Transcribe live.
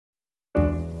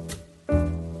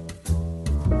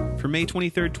For May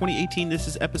 23rd, 2018, this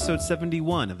is episode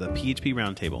 71 of the PHP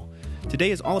Roundtable. Today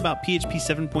is all about PHP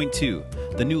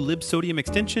 7.2, the new libsodium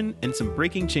extension, and some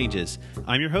breaking changes.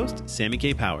 I'm your host, Sammy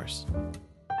K. Powers.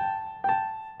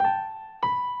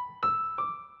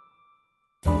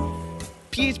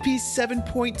 PHP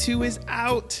 7.2 is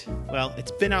out. Well,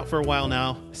 it's been out for a while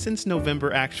now, since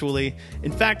November actually.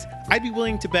 In fact, I'd be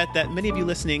willing to bet that many of you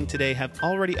listening today have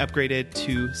already upgraded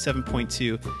to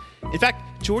 7.2. In fact,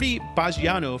 Jordi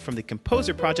Baggiano from the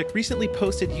Composer project recently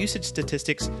posted usage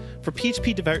statistics for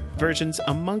PHP versions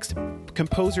amongst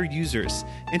Composer users.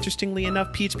 Interestingly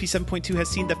enough, PHP 7.2 has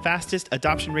seen the fastest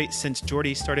adoption rate since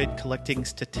Jordi started collecting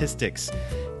statistics.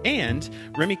 And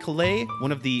Remy Calais,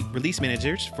 one of the release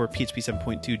managers for PHP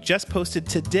 7.2, just posted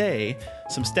today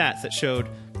some stats that showed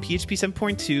PHP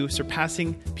 7.2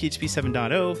 surpassing PHP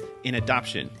 7.0 in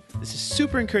adoption. This is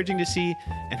super encouraging to see,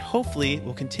 and hopefully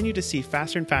we'll continue to see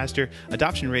faster and faster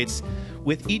adoption rates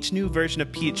with each new version of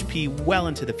PHP well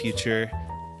into the future.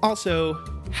 Also,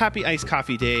 happy Iced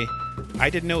Coffee Day.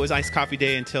 I didn't know it was Iced Coffee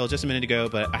Day until just a minute ago,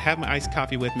 but I have my iced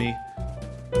coffee with me.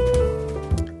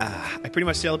 I pretty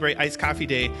much celebrate Iced Coffee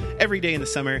Day every day in the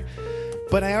summer.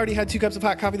 But I already had 2 cups of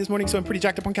hot coffee this morning, so I'm pretty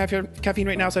jacked up on caffeine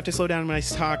right now, so I have to slow down when I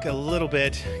talk a little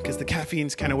bit because the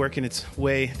caffeine's kind of working its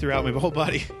way throughout my whole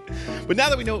body. But now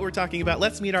that we know what we're talking about,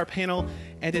 let's meet our panel.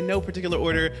 And in no particular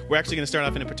order, we're actually going to start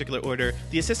off in a particular order.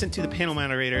 The assistant to the panel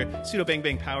moderator, Pseudo Bang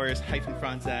Bang Powers, hyphen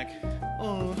Franzak.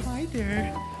 Oh, hi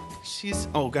there. She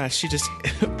just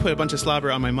put a bunch of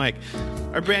slobber on my mic.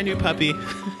 Our brand new puppy.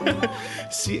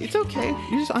 See, it's okay.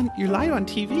 You're live on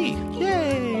TV.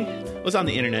 Yay! It was on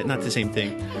the internet, not the same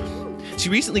thing. She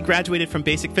recently graduated from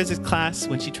basic physics class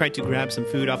when she tried to grab some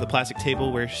food off the plastic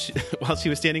table while she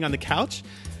was standing on the couch,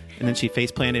 and then she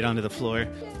face planted onto the floor.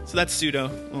 So that's Pseudo.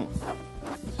 Oh,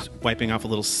 just wiping off a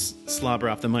little slobber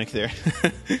off the mic there.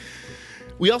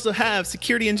 We also have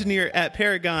security engineer at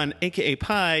Paragon, a.k.a.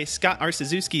 Pi, Scott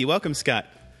Arsazuski. Welcome, Scott.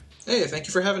 Hey, thank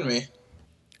you for having me.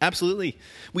 Absolutely.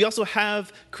 We also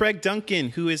have Craig Duncan,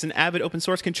 who is an avid open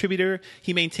source contributor.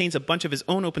 He maintains a bunch of his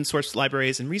own open source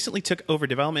libraries and recently took over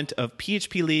development of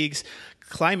PHP League's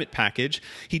climate package.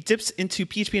 He dips into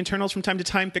PHP internals from time to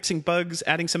time, fixing bugs,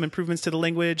 adding some improvements to the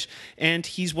language, and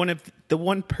he's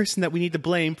one person that we need to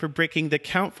blame for breaking the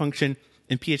count function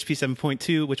in PHP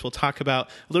 7.2, which we'll talk about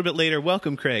a little bit later.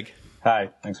 Welcome, Craig. Hi,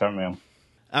 thanks for having me on.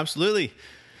 Absolutely.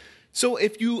 So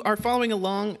if you are following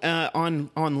along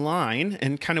online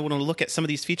and kind of want to look at some of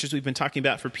these features we've been talking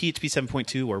about for PHP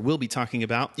 7.2 or will be talking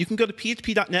about, you can go to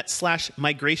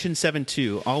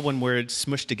php.net/migration72, all one word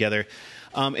smushed together.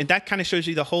 And that kind of shows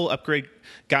you the whole upgrade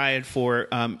guide for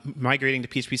migrating to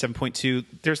PHP 7.2.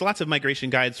 There's lots of migration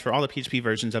guides for all the PHP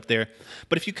versions up there.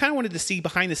 But if you kind of wanted to see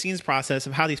behind-the-scenes process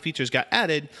of how these features got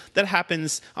added, that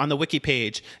happens on the wiki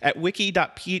page at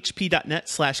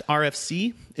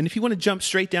wiki.php.net/rfc. And if you want to jump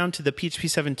straight down to the PHP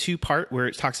 7.2 part where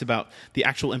it talks about the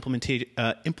actual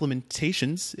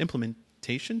implementations,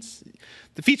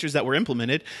 the features that were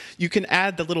implemented, you can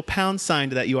add the little pound sign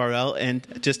to that URL and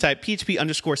just type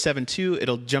php_72.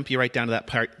 It'll jump you right down to that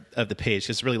part of the page.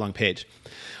 It's a really long page.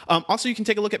 Also, you can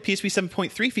take a look at PHP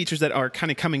 7.3 features that are kind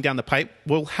of coming down the pipe.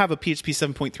 We'll have a PHP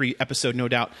 7.3 episode, no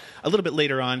doubt, a little bit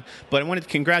later on. But I wanted to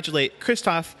congratulate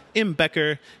Christoph M.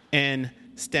 Becker and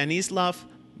Stanislav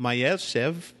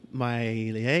Mayev.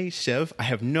 I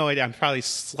have no idea. I'm probably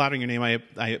slaughtering your name. I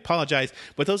apologize.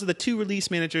 But those are the 2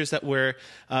 release managers that were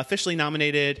officially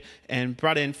nominated and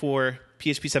brought in for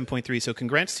PHP 7.3. So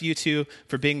congrats to you 2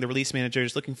 for being the release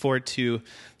managers. Looking forward to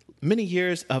many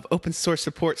years of open source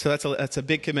support. So that's a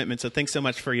big commitment. So thanks so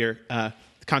much for your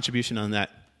contribution on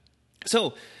that.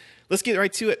 So let's get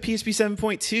right to it. PHP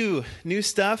 7.2, new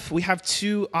stuff. We have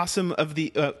 2 awesome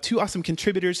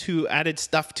contributors who added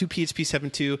stuff to PHP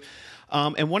 7.2.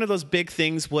 And one of those big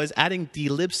things was adding the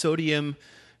libsodium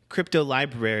crypto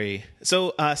library.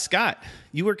 So, Scott,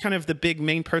 you were kind of the big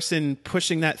main person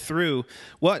pushing that through.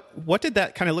 What did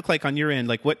that kind of look like on your end?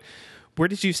 Like, where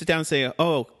did you sit down and say,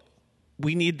 "Oh,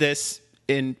 we need this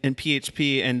in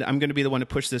PHP, and I'm going to be the one to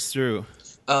push this through"?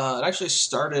 It actually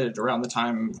started around the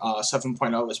time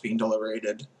 7.0 was being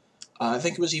deliberated. I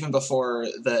think it was even before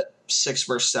that 6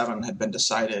 verse 7 had been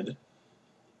decided.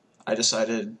 I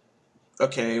decided,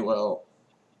 okay, well,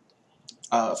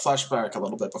 flashback a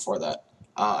little bit before that.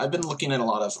 I've been looking at a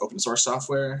lot of open source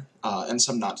software and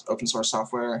some not open source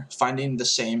software, finding the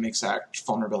same exact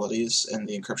vulnerabilities in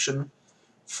the encryption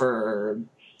for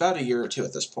about a year or 2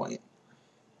 at this point.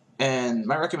 And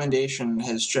my recommendation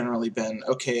has generally been,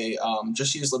 okay,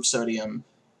 just use libsodium.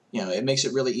 It makes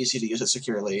it really easy to use it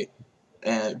securely.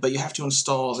 But you have to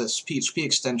install this PHP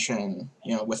extension,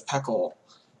 with PECL.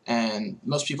 And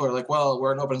most people are like, well,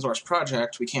 we're an open source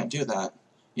project, we can't do that,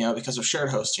 because of shared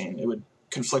hosting. It would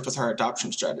conflict with our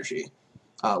adoption strategy.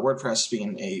 WordPress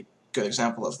being a good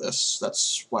example of this.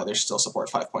 That's why they still support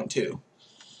 5.2.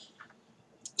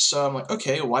 So I'm like,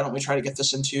 okay, why don't we try to get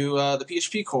this into the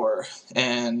PHP core?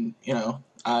 And,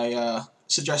 I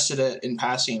suggested it in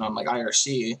passing on,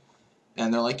 IRC,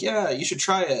 and they're like, yeah, you should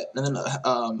try it. And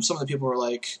then some of the people were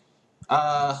like,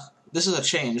 this is a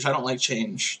change. I don't like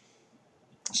change.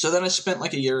 So then I spent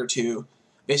a year or two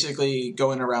basically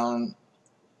going around,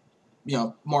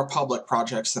 more public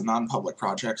projects than non-public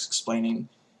projects, explaining,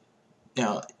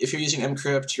 if you're using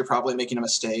mcrypt, you're probably making a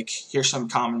mistake. Here's some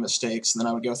common mistakes. And then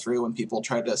I would go through when people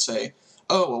tried to say,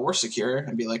 oh, well, we're secure,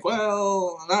 and be like,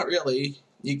 well, not really.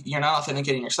 You're not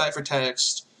authenticating your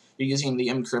ciphertext. You're using the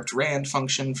mcrypt rand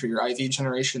function for your IV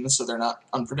generation, so they're not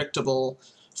unpredictable.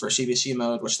 For CVC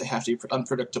mode, which they have to be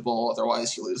unpredictable,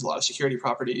 otherwise you lose a lot of security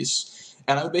properties.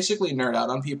 And I would basically nerd out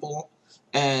on people,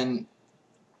 and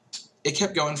it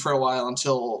kept going for a while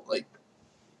until, I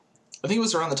think it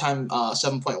was around the time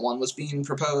 7.1 was being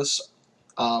proposed,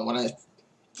 when I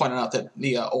pointed out that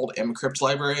the old mcrypt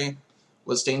library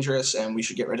was dangerous and we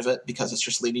should get rid of it because it's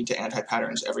just leading to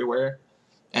anti-patterns everywhere,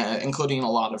 including a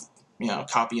lot of,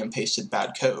 copy and pasted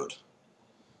bad code.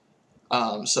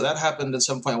 So that happened in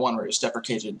 7.1, where it was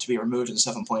deprecated to be removed in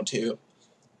 7.2.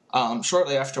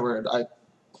 Shortly afterward, I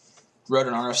wrote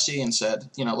an RFC and said,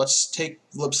 let's take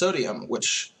libsodium,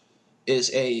 which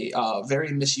is a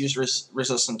very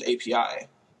misuse-resistant API.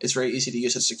 It's very easy to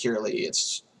use it securely.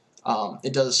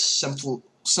 It does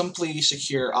simply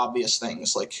secure obvious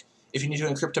things. Like, if you need to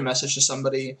encrypt a message to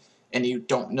somebody and you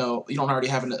don't already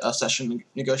have a session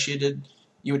negotiated,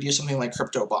 you would use something like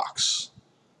CryptoBox.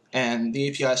 And the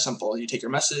API is simple. You take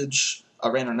your message, a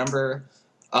random number,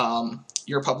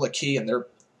 your public key and your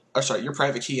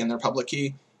private key and their public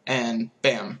key, and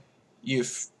bam,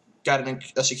 you've got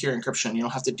a secure encryption. You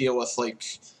don't have to deal with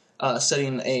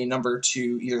setting a number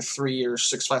to either 3 or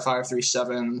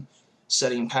 65537,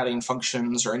 setting padding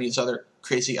functions, or any of this other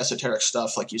crazy esoteric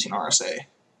stuff like using RSA.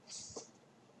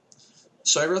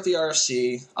 So I wrote the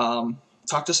RFC,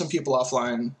 talked to some people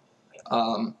offline.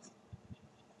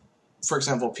 For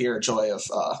example, Pierre Joy of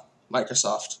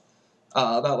Microsoft,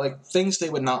 about things they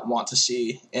would not want to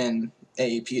see in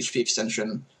a PHP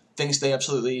extension, things they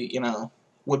absolutely,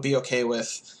 would be okay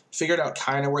with. Figured out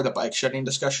kind of where the bike shedding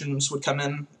discussions would come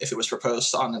in if it was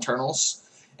proposed on internals,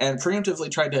 and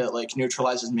preemptively tried to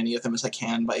neutralize as many of them as I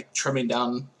can by trimming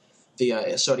down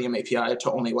the sodium API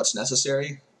to only what's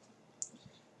necessary.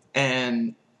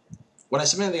 And when I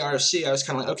submitted the RFC, I was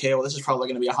kind of like, okay, well, this is probably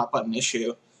going to be a hot button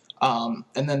issue. And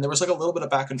then there was a little bit of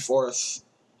back and forth,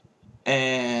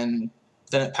 and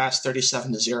then it passed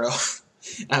 37-0.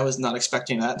 I was not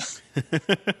expecting that.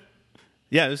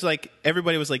 Yeah, it was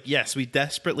everybody was like, yes, we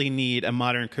desperately need a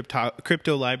modern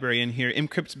crypto library in here.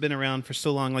 Mcrypt's been around for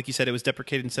so long. Like you said, it was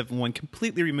deprecated in 7.1,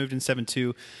 completely removed in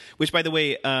 7.2, which, by the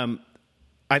way,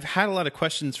 I've had a lot of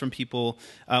questions from people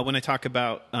when I talk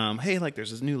about, hey,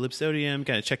 there's this new libsodium,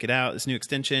 got to check it out, this new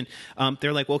extension.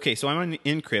 They're like, well, okay, so I'm on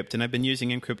encrypt, and I've been using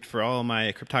encrypt for all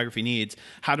my cryptography needs.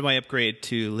 How do I upgrade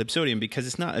to libsodium? Because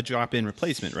it's not a drop-in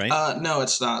replacement, right? No,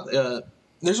 it's not.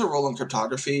 There's a rule in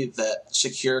cryptography that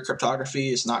secure cryptography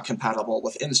is not compatible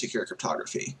with insecure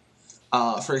cryptography.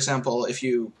 For example, if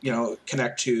you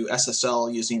connect to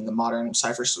SSL using the modern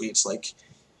cipher suites like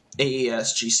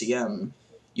AES, GCM,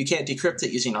 you can't decrypt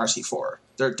it using RC4.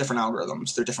 They're different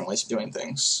algorithms. They're different ways of doing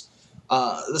things.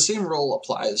 The same rule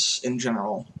applies in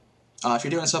general. If you're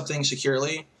doing something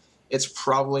securely, it's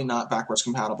probably not backwards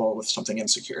compatible with something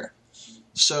insecure.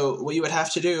 So what you would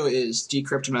have to do is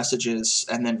decrypt messages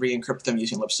and then re-encrypt them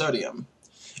using libsodium.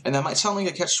 And that might sound like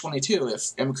a catch-22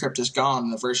 if mcrypt is gone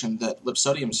in the version that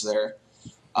libsodium's there,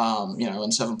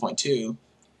 in 7.2.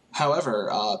 However,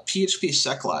 PHP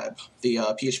SecLib, the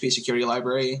PHP security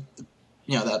library,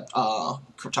 that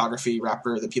cryptography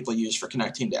wrapper that people use for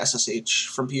connecting to SSH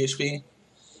from PHP,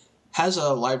 has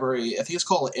a library, I think it's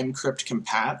called mcrypt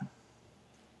compat.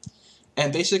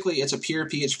 And basically it's a pure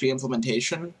PHP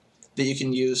implementation that you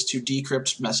can use to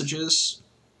decrypt messages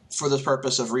for the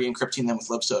purpose of re-encrypting them with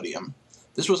libsodium.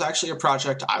 This was actually a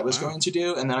project I was going to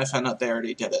do, and then I found out they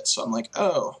already did it. So I'm like,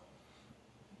 oh,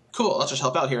 cool, I'll just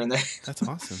help out here and there. That's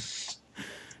awesome.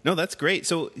 No, that's great.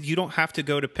 So you don't have to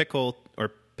go to Pickle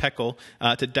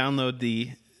to download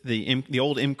the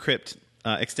old mcrypt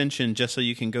extension just so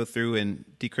you can go through and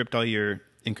decrypt all your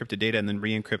encrypted data and then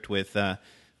re-encrypt with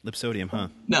libsodium, huh?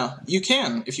 No, you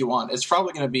can if you want. It's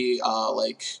probably going to be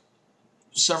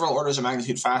several orders of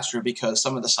magnitude faster because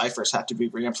some of the ciphers have to be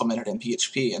re-implemented in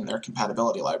PHP in their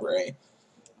compatibility library,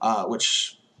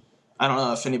 which I don't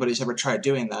know if anybody's ever tried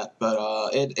doing that,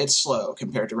 but it's slow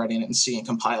compared to writing it in C and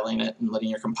compiling it and letting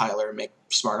your compiler make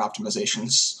smart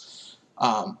optimizations.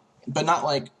 But not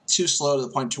like too slow to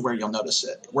the point to where you'll notice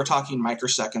it. We're talking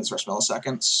microseconds versus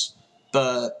milliseconds.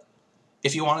 But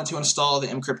if you wanted to install the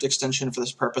mcrypt extension for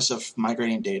this purpose of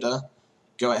migrating data,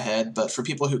 go ahead. But for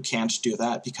people who can't do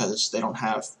that because they don't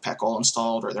have PECL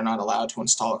installed or they're not allowed to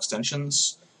install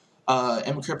extensions,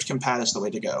 mcrypt compat is the way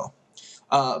to go.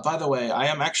 By the way, I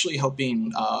am actually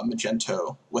helping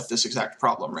Magento with this exact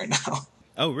problem right now.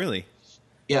 Oh, really?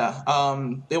 Yeah,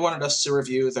 they wanted us to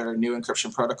review their new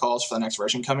encryption protocols for the next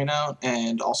version coming out,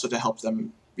 and also to help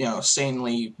them,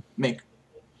 sanely make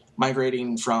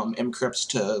migrating from mcrypt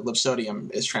to libsodium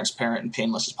as transparent and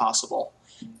painless as possible.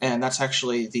 And that's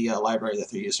actually the library that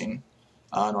they're using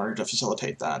in order to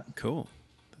facilitate that. Cool.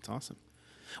 That's awesome.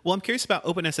 Well, I'm curious about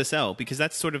OpenSSL because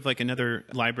that's sort of like another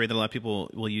library that a lot of people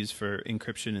will use for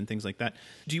encryption and things like that.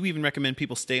 Do you even recommend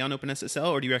people stay on OpenSSL,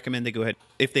 or do you recommend they go ahead,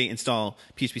 if they install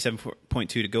PHP 7.2,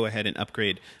 to go ahead and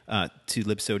upgrade to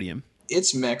libsodium?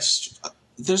 It's mixed.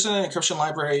 There's an encryption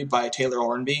library by Taylor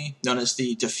Ornby known as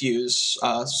the Diffuse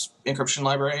encryption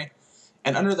library,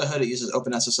 and under the hood it uses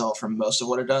OpenSSL for most of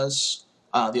what it does.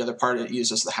 The other part it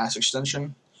uses the hash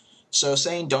extension. So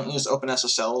saying don't use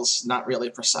OpenSSL is not really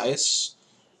precise.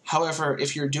 However,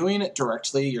 if you're doing it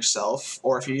directly yourself,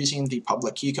 or if you're using the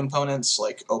public key components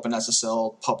like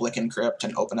OpenSSL public encrypt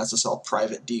and OpenSSL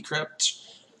private decrypt,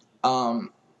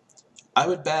 I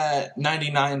would bet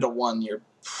 99 to 1 you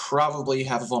probably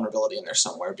have a vulnerability in there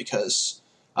somewhere, because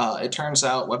it turns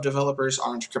out web developers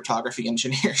aren't cryptography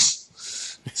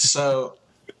engineers. So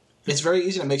it's very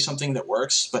easy to make something that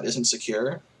works but isn't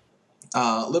secure.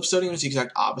 Libsodium is the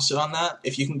exact opposite on that.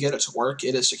 If you can get it to work,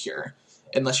 it is secure.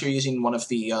 Unless you're using one of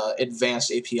the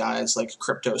advanced APIs like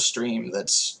CryptoStream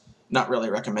that's not really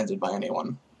recommended by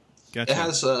anyone. Gotcha. It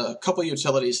has a couple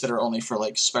utilities that are only for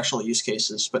like special use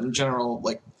cases, but in general,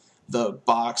 like the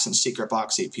box and secret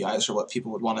box APIs are what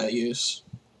people would want to use.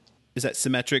 Is that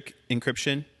symmetric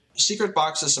encryption? Secret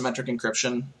box is symmetric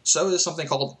encryption. So is something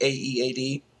called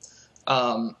AEAD.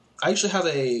 I actually have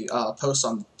a post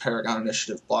on Paragon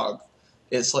Initiative blog.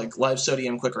 It's like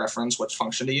libsodium quick reference, which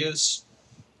function to use.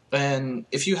 And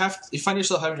if you find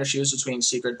yourself having to choose between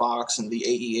secret box and the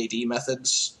AEAD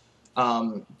methods,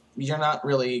 you're not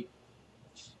really,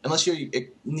 unless you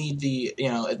need the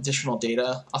additional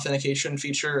data authentication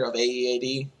feature of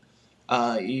AEAD,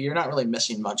 you're not really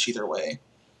missing much either way.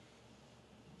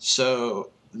 So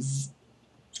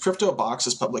CryptoBox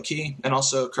is public key, and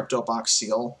also CryptoBox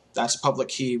Seal. That's a public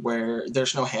key where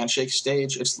there's no handshake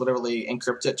stage. It's literally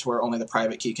encrypted to where only the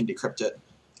private key can decrypt it.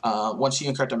 Once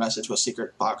you encrypt a message with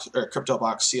secret box or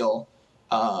CryptoBox Seal,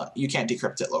 you can't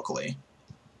decrypt it locally.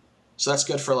 So that's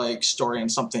good for like storing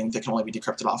something that can only be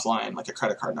decrypted offline, like a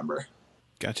credit card number.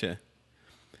 Gotcha.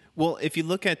 Well, if you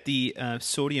look at the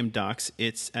Sodium docs,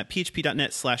 it's at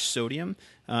php.net/sodium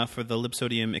for the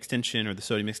libsodium extension or the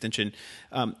sodium extension.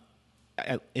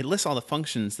 It lists all the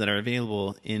functions that are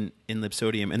available in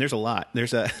libsodium, and there's a lot.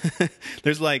 There's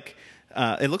like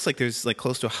it looks like there's like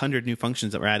close to 100 new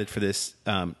functions that were added for this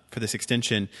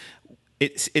extension.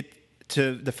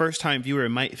 To the first time viewer, it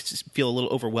might feel a little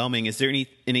overwhelming. Is there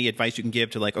any advice you can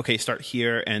give to like, okay, start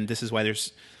here, and this is why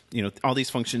there's all these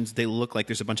functions? They look like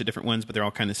there's a bunch of different ones, but they're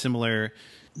all kind of similar.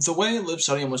 The way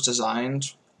libsodium was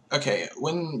designed, okay,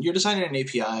 when you're designing an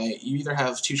API, you either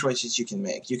have two choices you can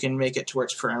make. You can make it to where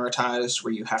it's parameterized,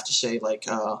 where you have to say like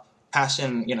pass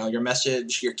in your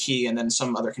message, your key, and then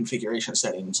some other configuration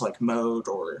settings like mode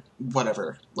or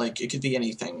whatever. Like it could be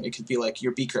anything. It could be like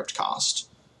your bcrypt cost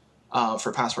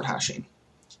for password hashing.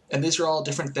 And these are all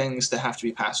different things that have to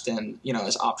be passed in,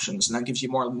 as options, and that gives you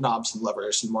more knobs and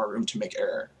levers and more room to make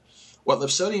error. What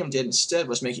libsodium did instead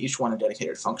was make each one a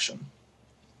dedicated function.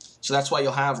 So that's why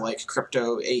you'll have like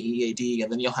crypto AEAD,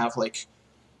 and then you'll have like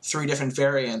 3 different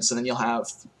variants, and then you'll have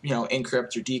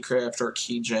encrypt or decrypt or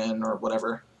keygen or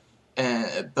whatever.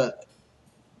 But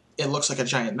it looks like a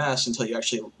giant mess until you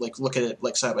actually like look at it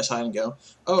like side by side and go,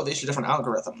 oh, these are different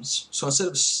algorithms. So instead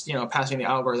of passing the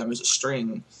algorithm as a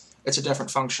string, it's a different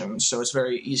function. So it's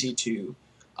very easy to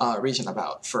reason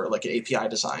about for like an API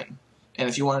design. And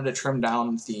if you wanted to trim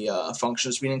down the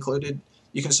functions being included,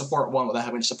 you can support one without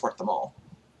having to support them all.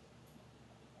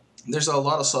 There's a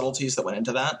lot of subtleties that went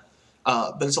into that,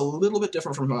 but it's a little bit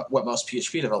different from what most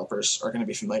PHP developers are going to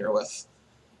be familiar with.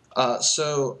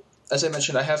 So, as I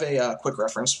mentioned, I have a quick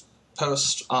reference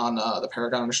post on the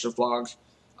Paragon Initiative blog.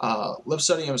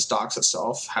 Libsodium's docs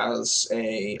itself has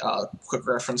a quick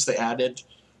reference they added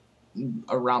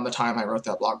around the time I wrote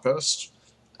that blog post.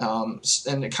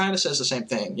 And it kind of says the same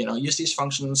thing. Use these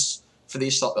functions for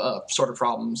these sort of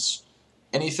problems.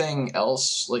 anything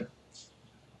else, like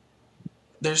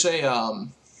there's a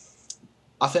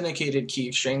authenticated key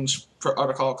exchange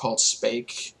protocol called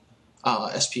SPAKE,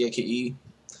 SPAKE,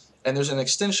 and there's an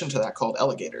extension to that called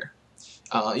Alligator.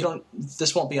 You don't.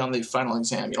 This won't be on the final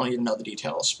exam. You don't need to know the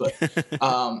details, but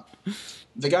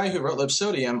the guy who wrote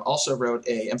libsodium also wrote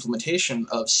a implementation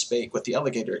of Spake with the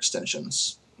Alligator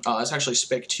extensions. It's actually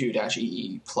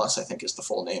Spake2-EE plus, I think, is the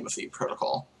full name of the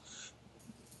protocol.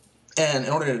 And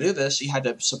in order to do this, he had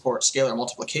to support scalar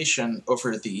multiplication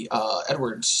over the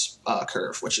Edwards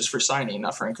curve, which is for signing,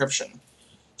 not for encryption.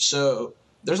 So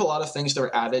there's a lot of things that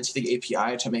were added to the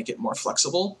API to make it more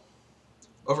flexible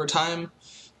over time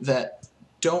that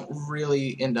don't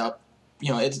really end up,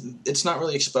 it's not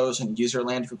really exposed in user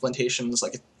land implementations.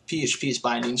 Like PHP's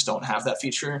bindings don't have that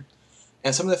feature.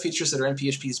 And some of the features that are in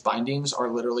PHP's bindings are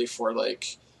literally for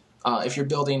if you're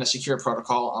building a secure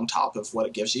protocol on top of what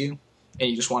it gives you, and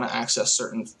you just want to access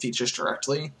certain features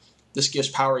directly, this gives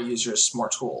power users more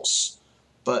tools.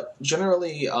 But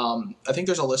generally, I think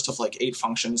there's a list of 8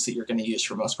 functions that you're going to use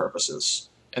for most purposes.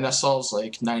 And that solves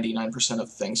 99% of the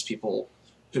things people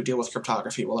who deal with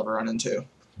cryptography will ever run into.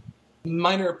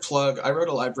 Minor plug, I wrote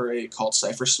a library called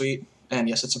CipherSuite, and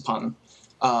yes, it's a pun.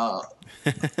 I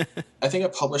think I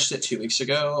published it 2 weeks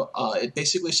ago. It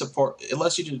basically it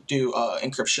lets you to do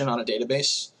encryption on a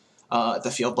database at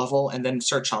the field level and then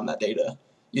search on that data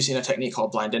using a technique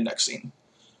called blind indexing.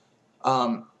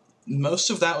 Most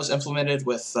of that was implemented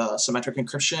with symmetric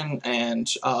encryption and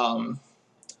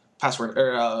password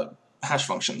or hash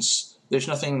functions. There's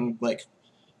nothing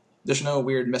there's no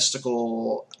weird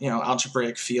mystical,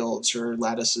 algebraic fields or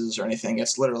lattices or anything.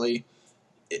 It's literally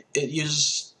it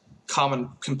uses common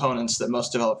components that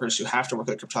most developers who have to work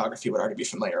with cryptography would already be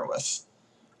familiar with.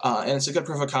 And it's a good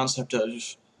proof of concept of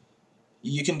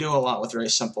you can do a lot with very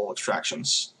simple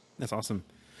abstractions. That's awesome.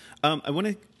 I want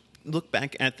to look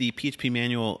back at the PHP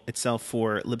manual itself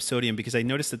for libsodium because I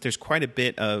noticed that there's quite a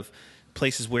bit of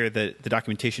places where the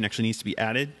documentation actually needs to be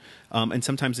added, and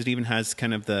sometimes it even has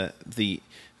kind of the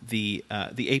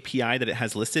API that it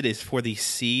has listed is for the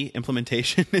C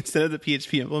implementation instead of the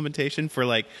PHP implementation for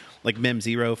like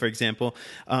mem0, for example.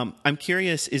 I'm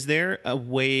curious, is there a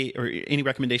way or any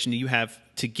recommendation do you have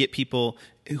to get people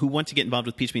who want to get involved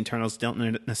with PHP internals,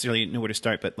 don't necessarily know where to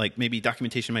start, but maybe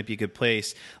documentation might be a good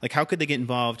place. How could they get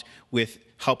involved with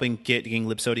helping getting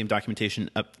libsodium documentation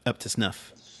up to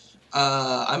snuff?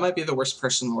 I might be the worst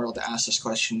person in the world to ask this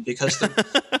question because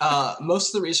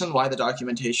most of the reason why the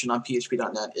documentation on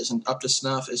PHP.net isn't up to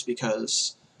snuff is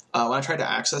because when I tried to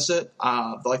access it,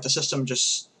 the system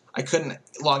I couldn't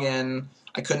log in,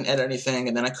 I couldn't edit anything,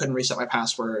 and then I couldn't reset my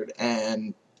password,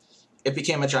 and it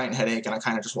became a giant headache, and I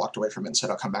kind of just walked away from it and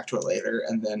said I'll come back to it later,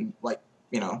 and then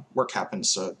work happens,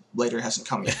 so later hasn't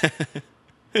come yet.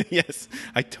 Yes,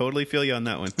 I totally feel you on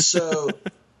that one. So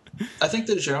I think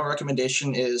the general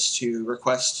recommendation is to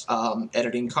request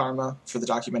editing karma for the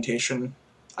documentation.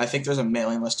 I think there's a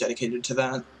mailing list dedicated to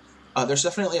that. There's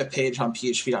definitely a page on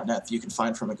php.net that you can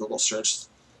find from a Google search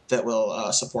that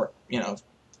will support,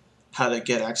 how to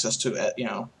get access to it,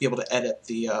 be able to edit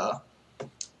the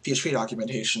PHP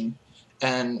documentation.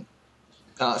 And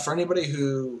for anybody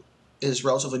who is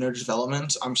relatively new to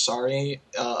development, I'm sorry.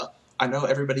 I know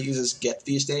everybody uses Git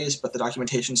these days, but the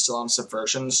documentation is still on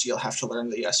Subversion, so you'll have to learn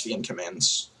the SVN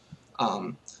commands.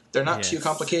 They're not too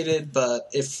complicated, but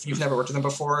if you've never worked with them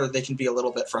before, they can be a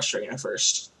little bit frustrating at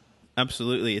first.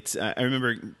 Absolutely. It's I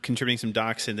remember contributing some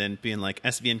docs and then being like,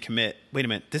 SVN commit, wait a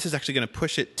minute, this is actually going to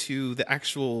push it to the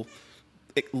actual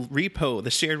repo,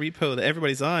 the shared repo that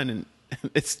everybody's on, and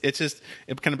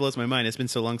it kind of blows my mind. It's been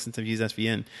so long since I've used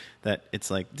SVN that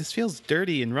it's like, this feels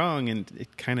dirty and wrong, and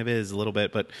it kind of is a little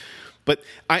bit, But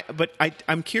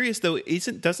I'm curious though.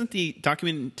 Doesn't the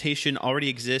documentation already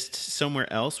exist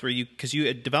somewhere else because you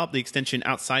had developed the extension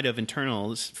outside of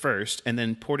internals first and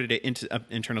then ported it into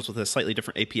internals with a slightly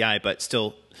different API, but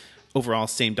still overall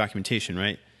same documentation,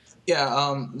 right?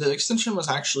 Yeah, the extension was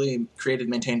actually created and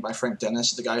maintained by Frank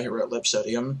Dennis, the guy who wrote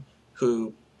libsodium,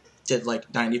 who did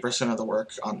 90% of the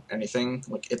work on anything,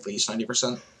 at least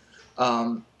 90%.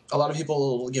 A lot of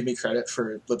people will give me credit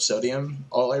for libsodium.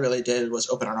 All I really did was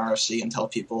open an RFC and tell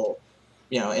people,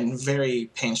 in very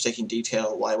painstaking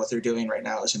detail why what they're doing right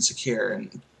now is insecure,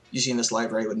 and using this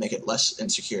library would make it less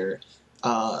insecure.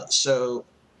 So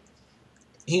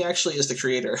he actually is the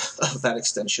creator of that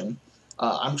extension.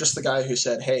 I'm just the guy who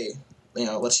said, hey,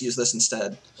 let's use this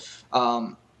instead.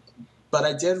 But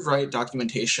I did write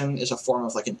documentation in the form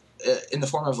of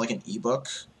an ebook,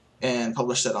 and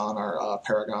published it on our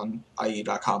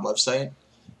paragonie.com website.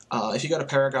 If you go to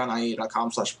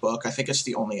paragonie.com/book, I think it's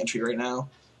the only entry right now.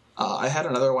 I had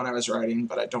another one I was writing,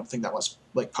 but I don't think that was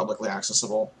like publicly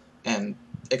accessible, and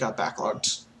it got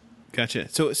backlogged. Gotcha.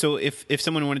 So if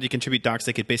someone wanted to contribute docs,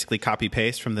 they could basically copy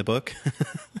paste from the book.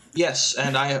 Yes,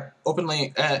 and I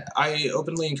openly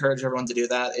encourage everyone to do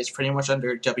that. It's pretty much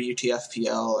under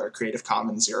WTFPL or Creative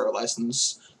Commons Zero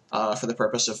license for the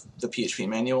purpose of the PHP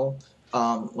manual.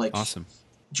 Like, Awesome.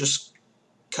 just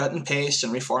cut and paste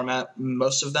and reformat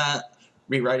most of that.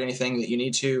 Rewrite anything that you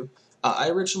need to. I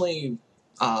originally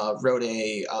wrote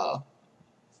I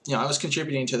was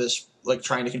contributing to this, like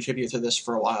trying to contribute to this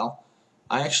for a while.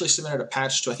 I actually submitted a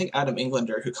patch to, I think, Adam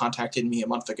Englander, who contacted me a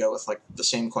month ago with like the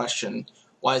same question: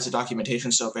 why is the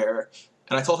documentation so bare?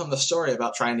 And I told him the story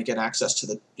about trying to get access to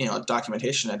the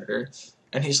documentation editor,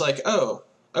 and he's like, "Oh,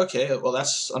 okay, well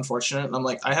that's unfortunate." And I'm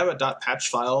like, "I have a .patch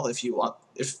file if you want,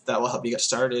 if that will help you get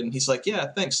started." And he's like, "Yeah,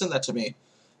 thanks, send that to me."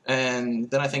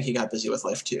 And then I think he got busy with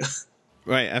life too.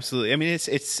 Right, absolutely. I mean,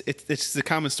 it's the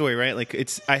common story, right? Like,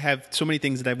 I have so many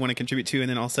things that I want to contribute to, and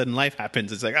then all of a sudden life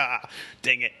happens. It's like,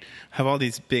 dang it! I have all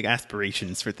these big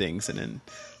aspirations for things, and then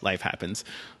life happens.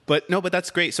 But no, but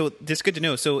that's great. So that's good to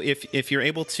know. So if you're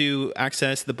able to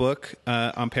access the book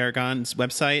on Paragon's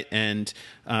website, and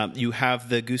you have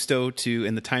the gusto to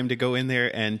and the time to go in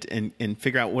there and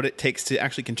figure out what it takes to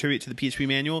actually contribute to the PHP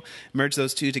manual, merge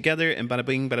those two together, and bada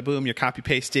bing, bada boom, you're copy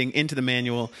pasting into the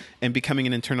manual and becoming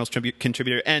an internals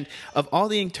contributor. And of all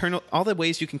the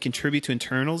ways you can contribute to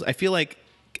internals, I feel like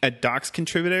a docs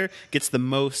contributor gets the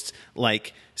most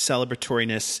like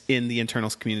celebratoriness in the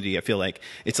internals community. I feel like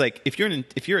it's like if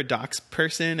you're a docs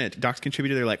person, a docs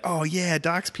contributor, they're like, oh yeah,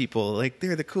 docs people, like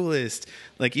they're the coolest,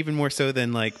 like even more so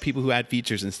than like people who add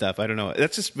features and stuff. I don't know.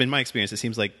 That's just been my experience. It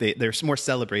seems like they're more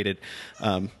celebrated.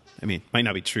 I mean, might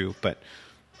not be true, but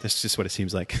that's just what it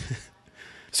seems like.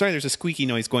 Sorry, there's a squeaky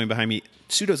noise going behind me.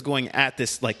 Pseudo's going at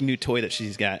this like new toy that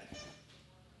she's got.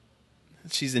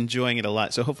 She's enjoying it a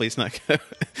lot, so hopefully it's not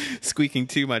squeaking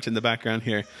too much in the background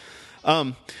here.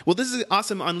 Well, this is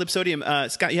awesome on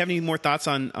Libsodium. Scott, you have any more thoughts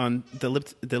on the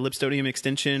Libsodium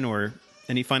extension, or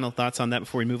any final thoughts on that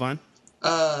before we move on?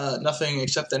 Nothing,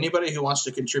 except anybody who wants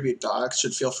to contribute docs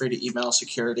should feel free to email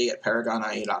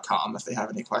security@paragonie.com if they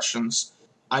have any questions.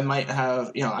 I might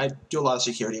have, I do a lot of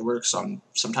security work, so I'm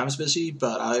sometimes busy,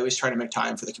 but I always try to make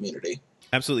time for the community.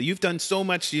 Absolutely. You've done so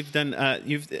much. You've done,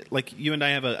 like you and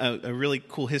I have a really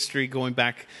cool history going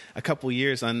back a couple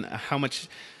years on how much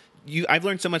I've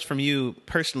learned so much from you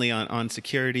personally on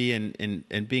security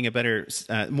and being a better,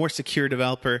 more secure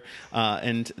developer.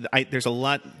 There's a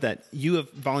lot that you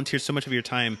have volunteered so much of your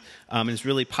time and has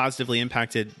really positively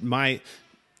impacted my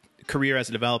career as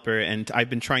a developer. And I've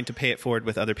been trying to pay it forward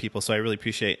with other people. So I really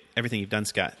appreciate everything you've done,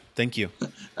 Scott. Thank you.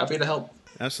 Happy to help.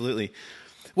 Absolutely.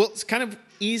 Well, it's kind of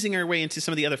easing our way into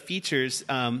some of the other features,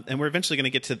 and we're eventually going to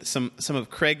get to some of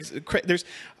Craig's.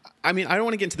 I don't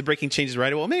want to get into the breaking changes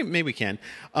right away. Well, maybe we can.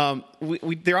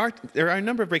 There are a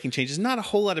number of breaking changes. Not a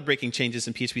whole lot of breaking changes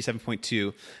in PHP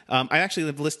 7.2. I actually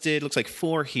have listed, looks like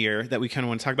 4 here that we kind of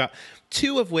want to talk about.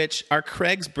 2 of which are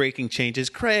Craig's breaking changes.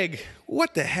 Craig,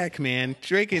 what the heck, man?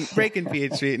 Breaking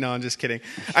PHP. No, I'm just kidding.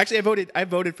 Actually, I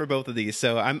voted for both of these,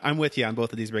 so I'm with you on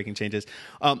both of these breaking changes.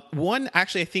 One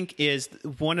actually I think is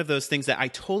one of those things that I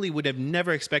totally would have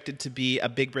never expected to be a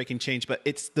big breaking change, but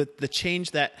it's the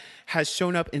change that has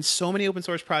shown up in so many open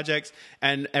source projects,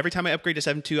 and every time I upgrade to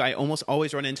 7.2, I almost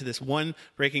always run into this one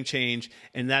breaking change,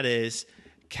 and that is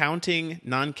counting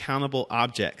non-countable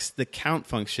objects, the count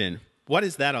function. What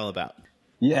is that all about?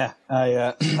 Yeah,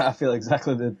 I feel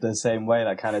exactly the same way.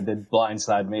 That kind of did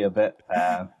blindside me a bit,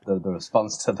 the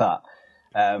response to that.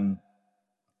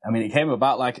 It came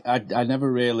about like I never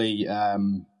really... I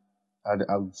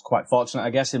was quite fortunate, I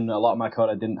guess, in a lot of my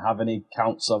code I didn't have any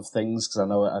counts of things, because I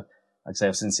know, like I say,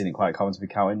 I've seen it quite common to be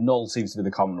counting. Null seems to be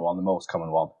the common one, the most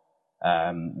common one.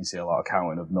 You see a lot of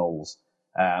counting of nulls.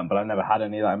 But I never had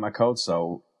any of that in my code,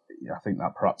 so I think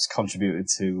that perhaps contributed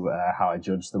to how I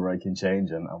judged the breaking change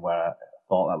and where I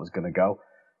thought that was going to go.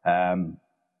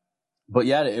 But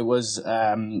yeah, it was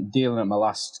dealing at my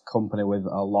last company with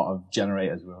a lot of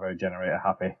generators. We were very generator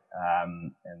happy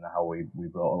in how we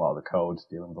wrote a lot of the code,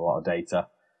 dealing with a lot of data.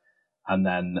 And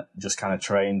then just kind of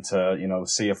trained to,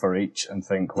 see a for each and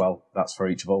think, well, that's for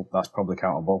eachable, that's probably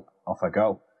countable, off I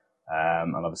go.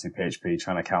 And obviously PHP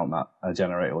trying to count that, a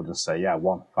generator will just say, yeah,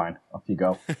 1, fine, off you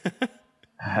go.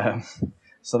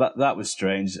 So that was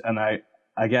strange. And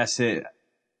I guess it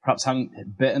perhaps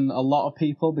hadn't bitten a lot of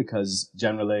people, because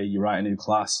generally you write a new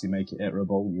class, you make it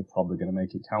iterable, you're probably going to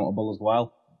make it countable as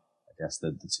well. I guess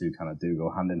the two kind of do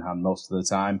go hand in hand most of the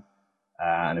time.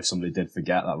 And if somebody did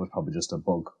forget, that was probably just a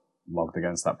bug logged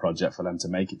against that project for them to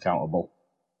make it countable.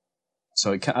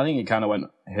 So I think it kind of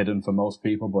went hidden for most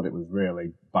people, but it was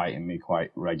really biting me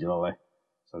quite regularly.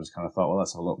 So I just kind of thought, well,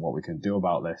 let's have a look what we can do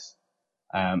about this.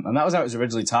 And that was how it was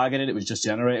originally targeted. It was just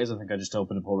generators. I think I just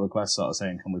opened a pull request sort of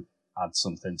saying, can we add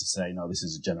something to say, no, this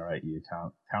is a generator, you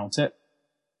can't count it.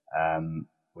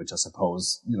 Which I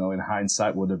suppose, in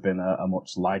hindsight would have been a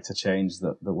much lighter change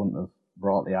that wouldn't have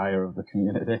brought the ire of the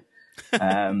community.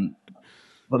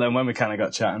 But then when we kind of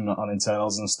got chatting on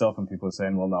internals and stuff, and people were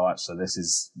saying, well, no, actually, this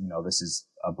is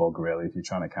a bug, really, if you're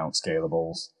trying to count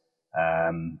scalables,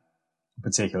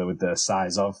 particularly with the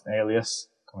size of alias.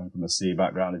 Coming from a C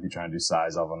background, if you're trying to do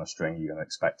size of on a string, you're going to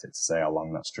expect it to say how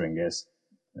long that string is.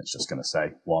 It's just going to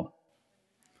say 1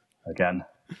 again.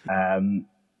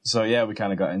 So, yeah, we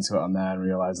kind of got into it on there and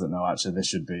realized that, no, actually, this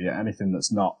should be anything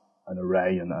that's not an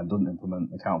array and doesn't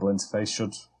implement the countable interface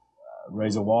should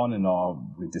raise a warning, or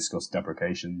we discussed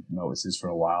deprecation notices for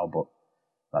a while, but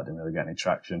that didn't really get any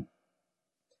traction.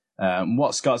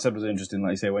 What Scott said was interesting.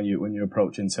 Like you say, when you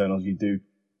approach internals, you do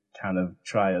kind of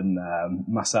try and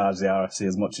massage the RFC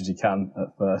as much as you can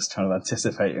at first, kind of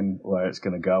anticipating where it's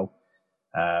going to go.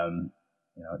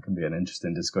 It can be an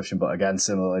interesting discussion, but again,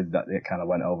 similarly, that it kind of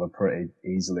went over pretty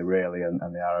easily, really, and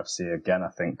the RFC again, I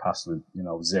think, passed with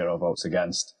 0 votes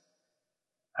against.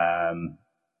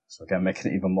 So again,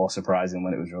 making it even more surprising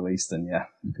when it was released, and yeah,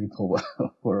 people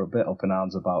were a bit up in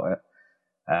arms about it.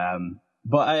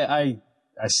 But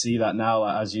I see that now.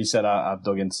 As you said, I've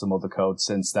dug into some other code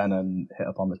since then and hit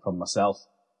upon this problem myself.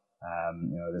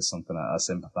 It is something that I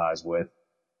sympathise with.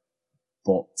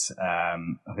 But I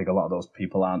think a lot of those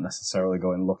people aren't necessarily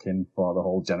going looking for the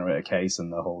whole generator case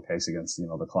and the whole case against,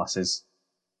 the classes.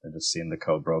 They're just seeing the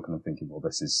code broken and thinking, well,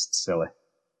 this is silly.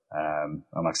 And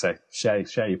like I say,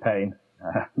 share your pain.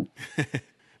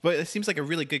 But it seems like a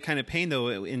really good kind of pain, though,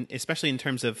 especially in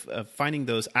terms of finding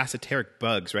those esoteric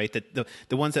bugs, right? That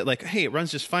the ones that like, hey, it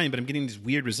runs just fine, but I'm getting these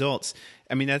weird results.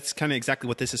 I mean, that's kind of exactly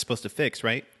what this is supposed to fix,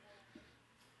 right?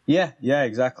 Yeah,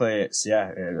 exactly. It's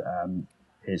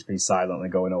PHP silently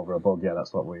going over a bug. Yeah,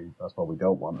 that's what we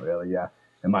don't want, really. Yeah,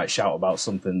 it might shout about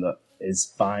something that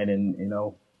is fine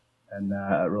at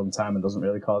runtime and doesn't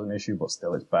really cause an issue, but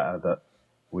still, it's better that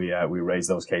we raise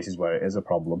those cases where it is a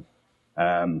problem.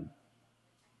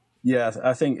 Yeah,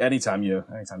 I think anytime you're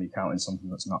counting something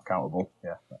that's not countable,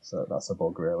 yeah, that's a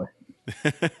bug, really.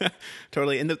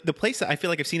 Totally. And the place that I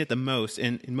feel like I've seen it the most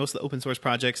in most of the open source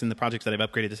projects and the projects that I've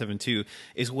upgraded to 7.2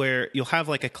 is where you'll have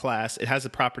like a class, it has a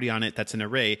property on it that's an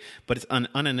array, but it's an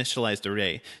uninitialized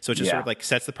array. So it just sort of like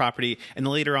sets the property and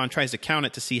then later on tries to count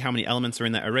it to see how many elements are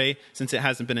in that array. Since it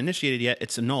hasn't been initiated yet,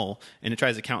 it's a null, and it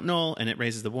tries to count null and it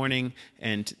raises the warning.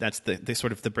 And that's the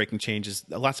sort of the breaking changes.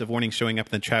 Lots of warnings showing up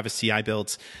in the Travis CI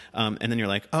builds. And then you're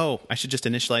like, oh, I should just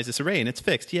initialize this array and it's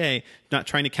fixed. Yay. Not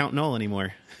trying to count null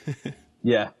anymore.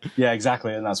 Yeah,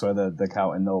 exactly, and that's where the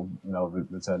counting null,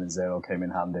 returning 0 came in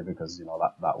handy because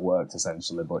that worked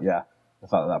essentially. But yeah, the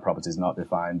fact that property is not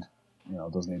defined,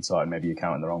 does need sorting. Maybe you're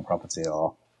counting the wrong property,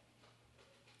 or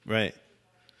right.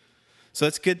 So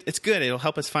that's good. It's good. It'll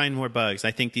help us find more bugs.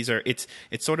 I think it's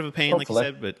sort of a pain, hopefully.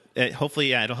 Like you said, but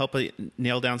hopefully, it'll help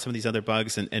nail down some of these other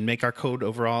bugs and make our code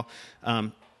overall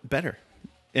better.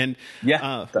 And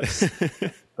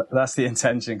that's the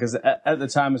intention, because at the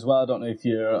time as well, I don't know if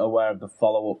you're aware of the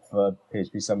follow-up for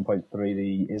PHP 7.3,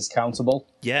 the is countable.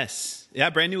 Yes. Yeah,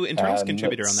 brand new internals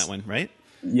contributor on that one, right?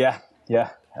 Yeah.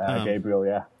 Gabriel,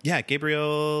 yeah. Yeah,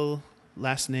 Gabriel,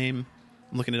 last name.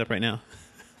 I'm looking it up right now.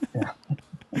 Yeah.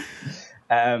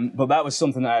 But that was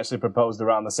something that I actually proposed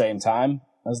around the same time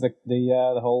as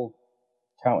the whole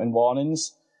counting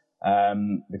warnings.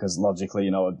 Because logically,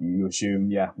 you assume,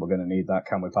 we're going to need that.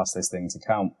 Can we pass this thing to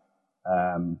count?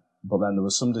 But then there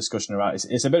was some discussion around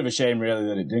it's a bit of a shame, really,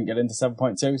 that it didn't get into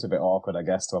 7.2. It's a bit awkward, I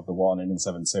guess, to have the warning in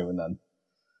 7.2 and then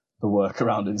the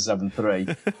workaround in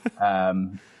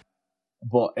 7.3.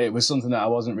 But it was something that I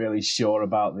wasn't really sure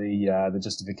about the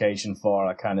justification for.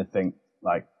 I kind of think,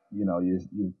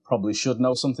 you probably should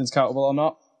know something's countable or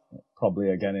not. It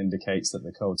probably, again, indicates that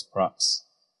the code's perhaps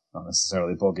not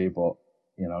necessarily buggy, but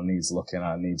needs looking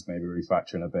at, needs maybe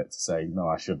refactoring a bit to say, no,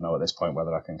 I should know at this point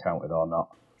whether I can count it or not.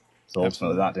 So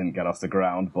ultimately that didn't get off the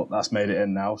ground, but that's made it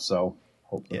in now, so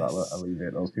hopefully that'll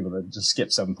alleviate those people that just skip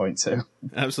 7.2.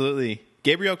 Absolutely.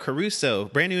 Gabriel Caruso,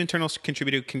 brand new internal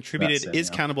contributed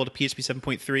countable to PHP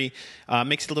 7.3.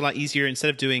 Makes it a little lot easier. Instead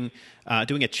of doing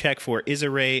a check for is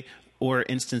array or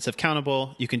instance of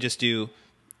countable, you can just do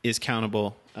is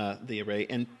countable, the array.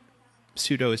 And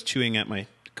sudo is chewing at my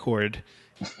cord.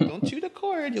 Don't chew the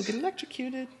cord, you'll get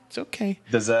electrocuted. It's okay.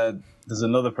 There's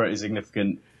another pretty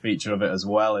significant feature of it as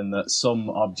well, in that some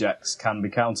objects can be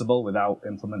countable without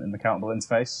implementing the countable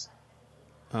interface.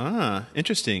 Ah,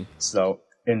 interesting. So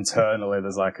internally,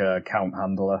 there's like a count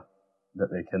handler that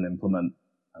they can implement,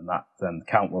 and that then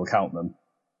count will count them.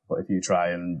 But if you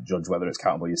try and judge whether it's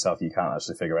countable yourself, you can't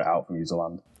actually figure it out from user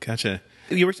land. Gotcha.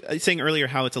 You were saying earlier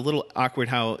how it's a little awkward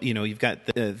how, you've got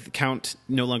the count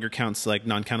no longer counts like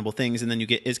non-countable things, and then you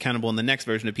get is countable in the next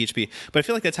version of PHP. But I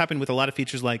feel like that's happened with a lot of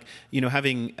features like,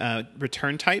 having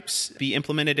return types be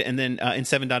implemented, and then in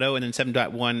 7.0 and then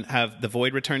 7.1 have the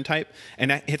void return type.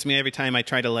 And that hits me every time I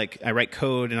try to I write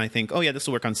code and I think, oh yeah, this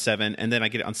will work on 7. And then I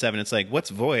get it on 7. It's like, what's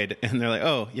void? And they're like,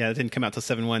 oh yeah, it didn't come out till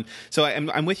 7.1. So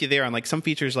I'm with you there on like some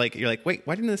features, like you're like, wait,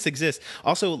 why didn't this exist?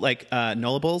 Also like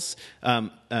nullables,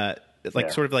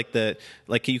 sort of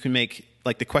like you can make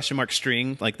like the question mark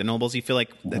string, like the nullables. You feel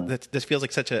like this feels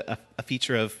like such a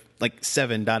feature of like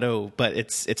 7.0, but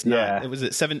it's not. Yeah. It was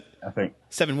at 7. I think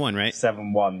 7.1, right?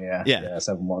 7.1, yeah. Yeah. Yeah,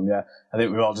 7.1, yeah. I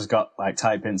think we've all just got like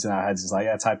type hints in our heads. It's like,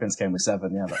 yeah, type hints came with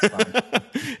 7, yeah, that's fine.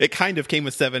 It kind of came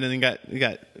with 7 and then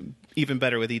got even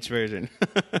better with each version.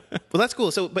 Well, that's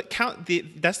cool. So, but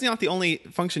that's not the only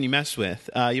function you messed with.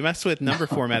 You messed with number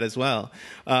format as well,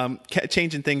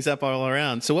 changing things up all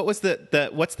around. So, what was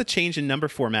what's the change in number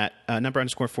format, number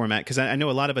underscore format? Because I know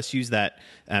a lot of us use that,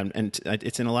 and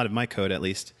it's in a lot of my code at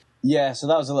least. Yeah, so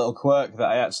that was a little quirk that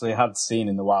I actually had seen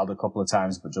in the wild a couple of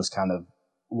times, but just kind of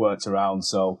worked around.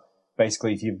 So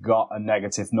basically, if you've got a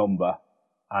negative number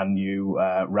and you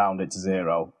round it to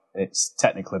 0, it's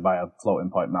technically, by a floating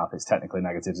point math, it's technically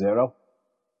negative 0.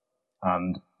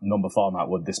 And number format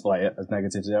would display it as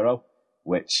negative 0,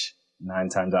 which 9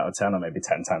 times out of 10, or maybe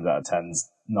 10 times out of 10 is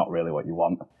not really what you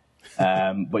want.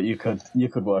 But you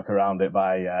could work around it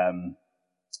by...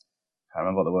 I can't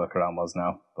remember what the workaround was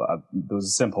now, but there was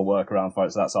a simple workaround for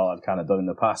it, so that's all I'd kind of done in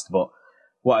the past. But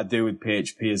what I do with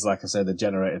PHP is, like I said, the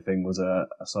generated thing was a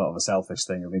sort of a selfish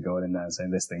thing of me going in there and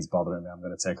saying, this thing's bothering me, I'm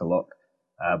going to take a look.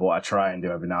 But what I try and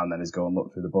do every now and then is go and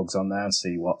look through the bugs on there and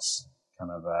see what's kind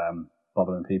of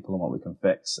bothering people and what we can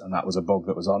fix. And that was a bug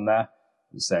that was on there.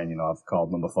 It was saying, I've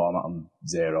called number format on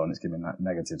 0 and it's giving that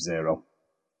negative 0,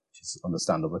 which is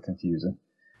understandably confusing.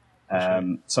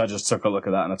 So I just took a look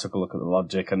at that and I took a look at the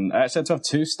logic, and I actually had to have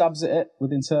 2 stabs at it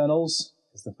with internals.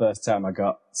 It's the first time I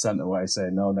got sent away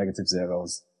saying no, negative 0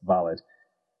 is valid.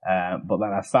 But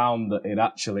then I found that it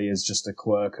actually is just a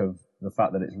quirk of the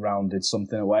fact that it's rounded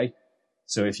something away.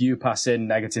 So if you pass in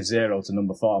negative 0 to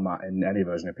number format in any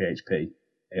version of PHP,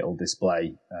 it'll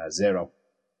display 0.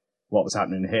 What was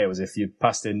happening here was if you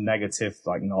passed in negative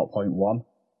like 0.1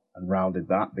 and rounded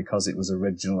that, because it was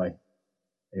originally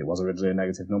a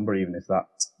negative number, even if that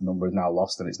number is now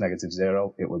lost and it's negative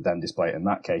 0, it would then display it in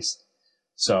that case.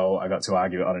 So I got to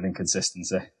argue it on an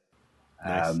inconsistency.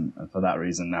 Nice. And for that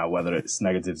reason now, whether it's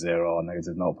negative 0 or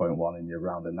negative 0.1 and you're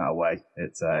rounding that away,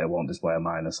 it won't display a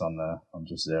minus on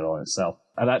just 0 in itself.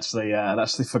 I'd actually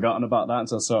forgotten about that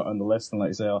until I saw it on the list, and like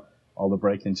you say, all the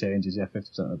breaking changes,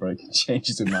 50% of the breaking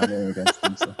changes with my name against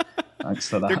them. So thanks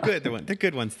for that. They're good. They're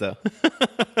good ones, though.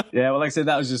 Yeah, well, like I said,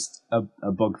 that was just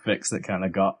a bug fix that kind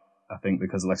of got, I think,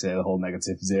 because, like I say, the whole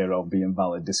negative 0 being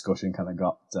valid discussion kind of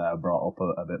got brought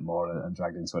up a bit more and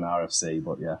dragged into an RFC.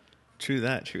 But yeah. True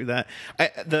that.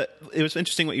 It was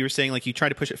interesting what you were saying. Like, you tried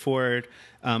to push it forward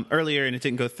earlier and it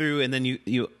didn't go through, and then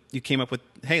you came up with,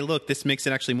 hey, look, this makes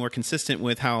it actually more consistent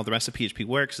with how the rest of PHP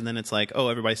works. And then it's like, oh,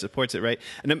 everybody supports it, right?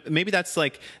 And maybe that's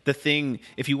like the thing.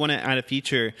 If you want to add a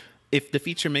feature, if the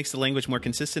feature makes the language more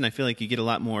consistent, I feel like you get a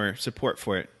lot more support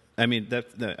for it. I mean, I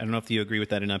don't know if you agree with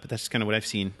that or not, but that's kind of what I've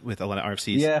seen with a lot of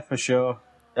RFCs. Yeah, for sure.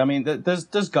 I mean,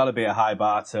 there's got to be a high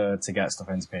bar to get stuff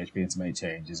into PHP and to make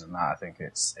changes, and that I think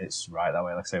it's right that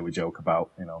way. Like I say, we joke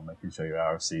about making sure your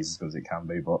RFC is as good as it can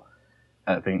be, but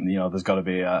I think there's got to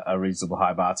be a reasonable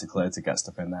high bar to clear to get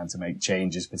stuff in there and to make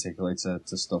changes, particularly to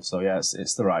stuff. So yeah,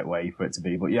 it's the right way for it to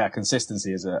be. But yeah,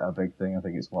 consistency is a big thing. I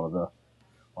think it's one of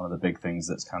the big things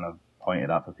that's kind of pointed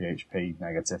at for PHP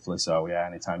negatively. So yeah,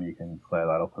 anytime you can clear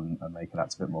that up and make it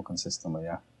act a bit more consistently,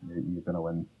 yeah, you're going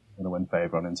to win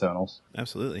favor on internals.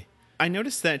 Absolutely. I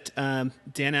noticed that Dan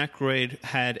Aykroyd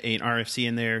had an RFC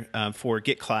in there for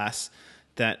get class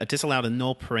that disallowed a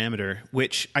null parameter,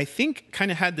 which I think kind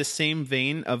of had the same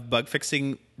vein of bug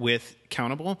fixing with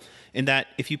countable, in that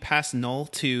if you pass null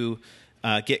to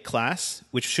get class,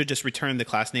 which should just return the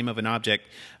class name of an object,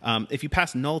 if you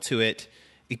pass null to it,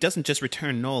 it doesn't just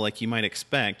return null like you might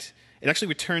expect. It actually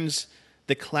returns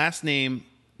the class name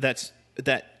that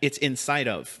it's inside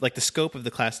of, like the scope of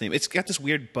the class name. It's got this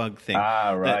weird bug thing.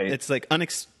 Right. It's like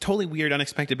totally weird,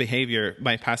 unexpected behavior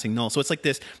by passing null. So it's like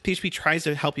this, PHP tries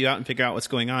to help you out and figure out what's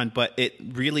going on, but it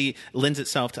really lends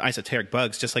itself to esoteric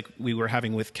bugs, just like we were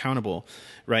having with countable,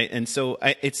 right? And so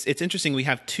it's interesting. We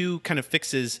have two kind of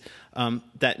fixes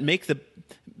that make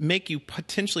make you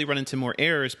potentially run into more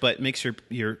errors, but makes your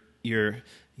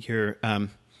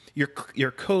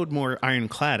code more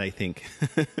ironclad, I think.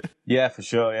 Yeah, for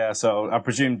sure. Yeah. So I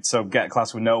presume get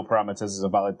class with no parameters is a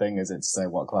valid thing. Is it to say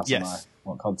what class am I?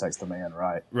 What context am I in?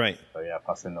 Right. Right. So yeah,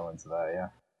 passing null into there. Yeah.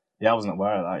 Yeah, I wasn't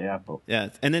aware of that. Yeah. But yeah.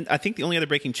 And then I think the only other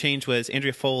breaking change was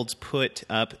Andrea Folds put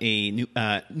up a new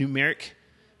converting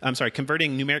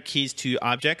numeric keys to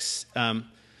objects.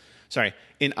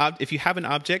 If you have an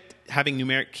object having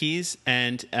numeric keys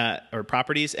and or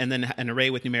properties, and then an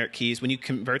array with numeric keys, when you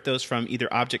convert those from either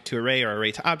object to array or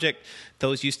array to object,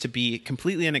 those used to be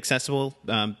completely inaccessible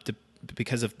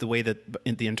because of the way that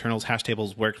the internals hash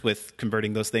tables worked with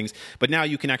converting those things. But now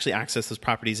you can actually access those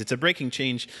properties. It's a breaking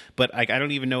change, but I don't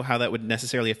even know how that would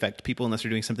necessarily affect people unless they're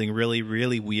doing something really,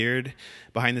 really weird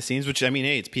behind the scenes, which, I mean,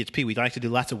 hey, it's PHP. We like to do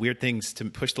lots of weird things to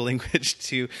push the language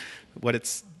to what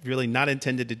it's really not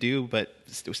intended to do, but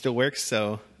still works.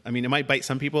 So, I mean, it might bite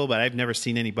some people, but I've never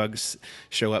seen any bugs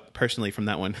show up personally from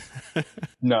that one.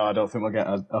 No, I don't think we'll get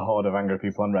a horde of angry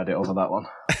people on Reddit over that one.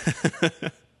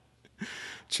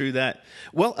 True that.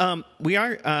 Well,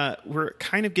 we're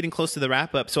kind of getting close to the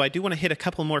wrap up, so I do want to hit a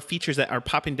couple more features that are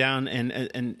popping down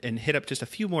and hit up just a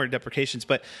few more deprecations.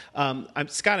 But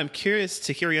Scott, I'm curious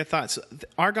to hear your thoughts. The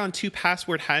Argon 2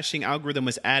 password hashing algorithm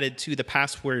was added to the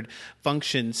password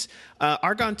functions.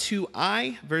 Argon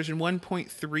 2i version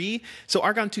 1.3. So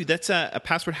Argon 2, that's a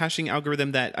password hashing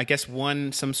algorithm that I guess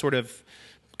won some sort of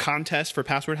contest for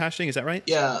password hashing. Is that right?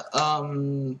 Yeah.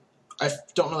 I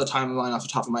don't know the timeline off the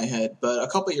top of my head, but a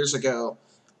couple of years ago,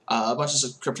 a bunch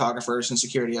of cryptographers and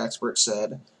security experts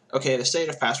said, okay, the state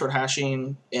of password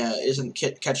hashing isn't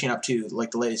catching up to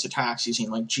like the latest attacks using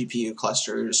like GPU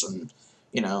clusters and,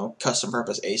 custom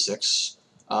purpose ASICs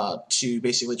to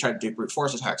basically try to do brute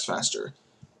force attacks faster.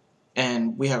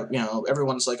 And we have,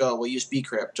 everyone's like, oh, we'll use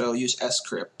bcrypt, use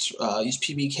scrypt, use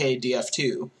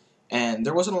pbkdf2. And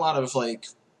there wasn't a lot of like,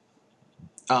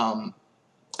 I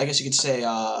guess you could say,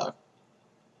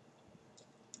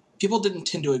 people didn't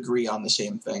tend to agree on the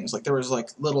same things. Like there was like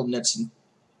little nits and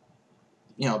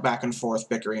back and forth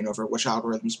bickering over which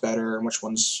algorithm's better and which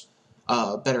one's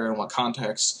better in what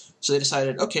context. So they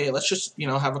decided, okay, let's just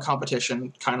have a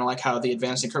competition, kind of like how the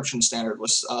advanced encryption standard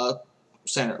was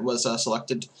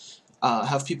selected.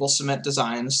 Have people submit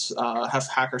designs, have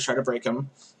hackers try to break them,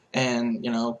 and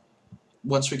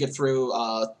once we get through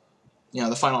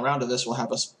the final round of this, we'll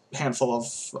have a handful of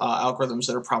algorithms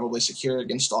that are probably secure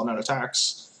against all known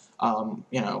attacks.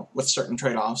 With certain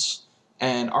trade-offs.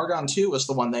 And Argon 2 was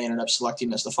the one they ended up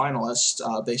selecting as the finalist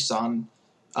based on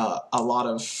a lot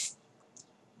of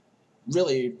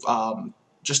really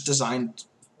just design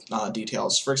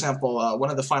details. For example,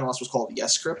 one of the finalists was called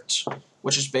YesScript,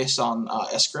 which is based on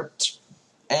scrypt.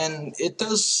 And it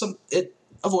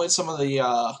avoids some of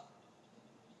the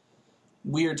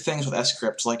weird things with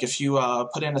scrypt. Like if you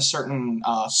put in a certain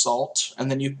salt and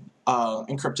then you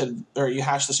encrypted, or you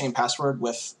hashed the same password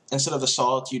with, instead of the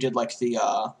salt, you did like the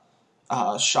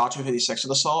SHA-256 of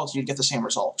the salt, you'd get the same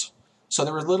result. So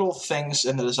there were little things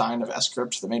in the design of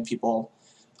scrypt that made people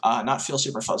not feel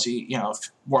super fuzzy,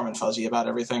 warm and fuzzy about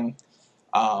everything.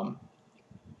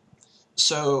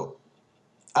 So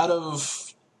out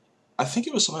of, I think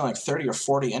it was something like 30 or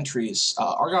 40 entries,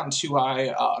 Argon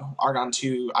 2i, Argon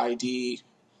 2ID,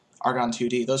 Argon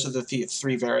 2D, those are the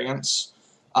three variants.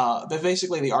 But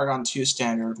basically, the Argon 2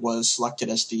 standard was selected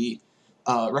as the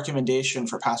recommendation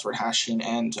for password hashing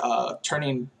and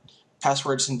turning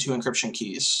passwords into encryption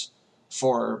keys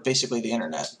for basically the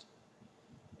internet.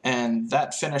 And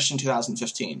that finished in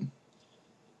 2015.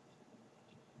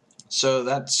 So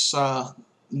that's the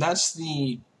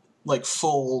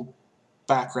full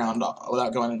background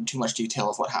without going into too much detail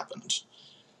of what happened.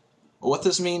 What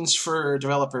this means for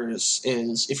developers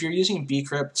is if you're using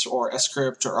bcrypt or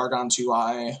scrypt or Argon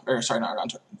 2i, not Argon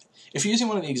 2, if you're using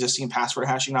one of the existing password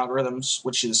hashing algorithms,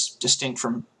 which is distinct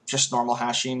from just normal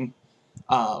hashing,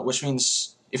 which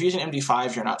means if you're using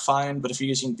MD5, you're not fine, but if you're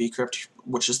using bcrypt,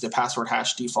 which is the password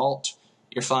hash default,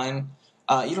 you're fine.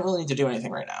 You don't really need to do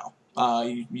anything right now.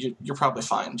 You're probably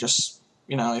fine. Just,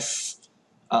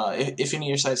 if any of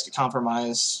your sites get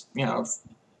compromised,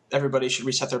 everybody should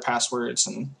reset their passwords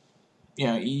and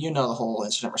the whole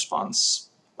incident response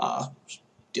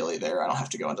dealy there. I don't have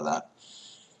to go into that.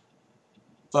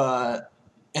 But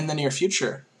in the near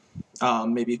future,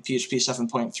 maybe PHP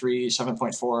 7.3,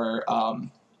 7.4,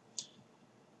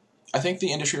 I think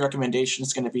the industry recommendation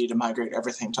is going to be to migrate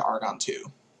everything to Argon 2.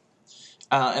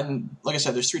 And like I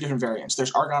said, there's three different variants.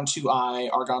 There's Argon 2i,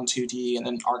 Argon 2d, and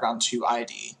then Argon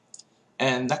 2ID.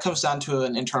 And that comes down to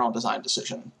an internal design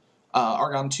decision.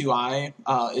 Argon 2i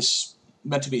is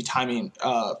meant to be timing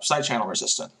side channel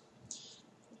resistant,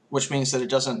 which means that it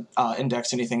doesn't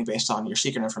index anything based on your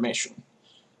secret information.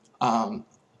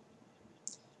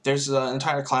 There's an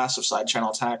entire class of side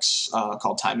channel attacks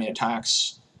called timing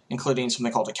attacks, including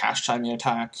something called a cache timing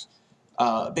attack.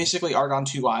 Basically, Argon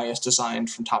 2i is designed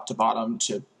from top to bottom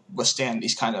to withstand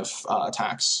these kind of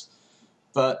attacks.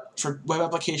 But for web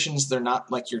applications, they're not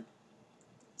the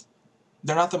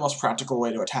most practical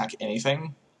way to attack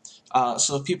anything.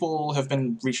 So people have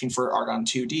been reaching for Argon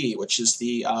 2d, which is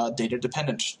the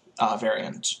data-dependent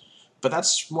variant. But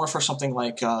that's more for something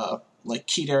like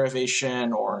key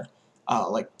derivation or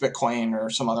like Bitcoin or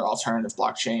some other alternative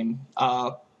blockchain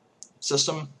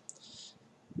system.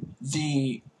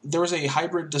 There was a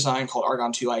hybrid design called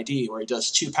Argon 2ID where it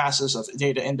does 2 passes of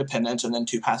data independent and then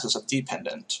 2 passes of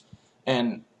dependent.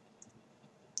 And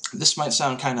this might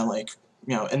sound kind of like,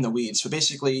 in the weeds, but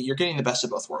basically you're getting the best of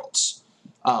both worlds.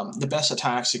 The best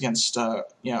attacks against, a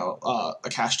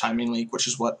cache timing leak, which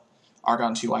is what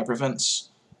Argon 2i prevents,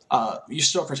 you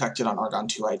still protect it on Argon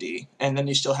 2ID, and then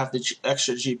you still have the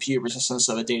extra GPU resistance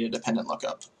of a data-dependent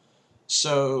lookup.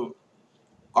 So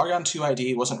Argon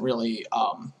 2ID wasn't really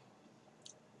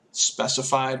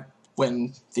specified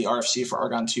when the RFC for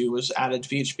Argon 2 was added to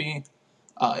PHP.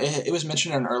 It was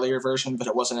mentioned in an earlier version, but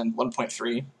it wasn't in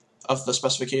 1.3 of the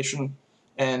specification.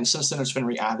 And since then, it's been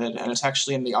re-added, and it's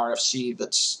actually in the RFC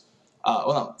that's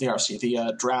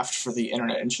the draft for the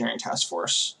Internet Engineering Task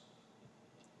Force.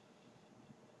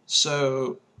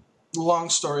 So, long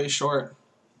story short,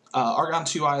 Argon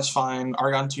 2i is fine,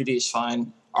 Argon 2d is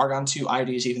fine, Argon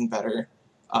 2id is even better,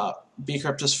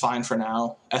 bcrypt is fine for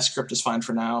now, scrypt is fine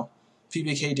for now,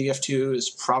 PBKDF2 is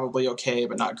probably okay,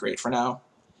 but not great for now.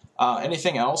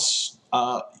 Anything else,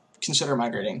 consider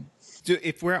migrating. So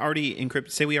if we're already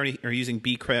encrypted, say we already are using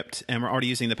bcrypt and we're already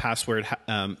using the password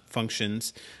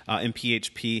functions in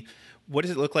PHP, what does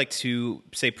it look like to,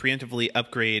 say, preemptively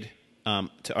upgrade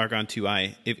to Argon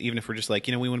 2i, even if we're just like,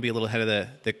 we want to be a little ahead of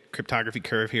the cryptography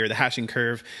curve here, the hashing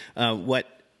curve? What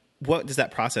does that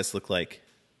process look like?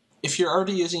 If you're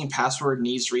already using password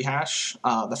needs rehash,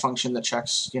 the function that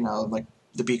checks, like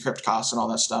the bcrypt costs and all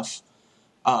that stuff,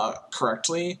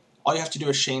 correctly, all you have to do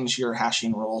is change your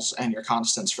hashing rules and your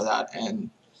constants for that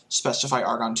and specify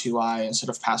Argon 2i instead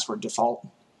of password default.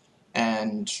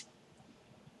 And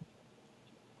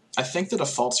I think the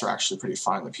defaults are actually pretty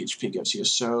fine that PHP gives you.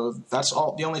 So that's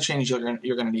the only change you're going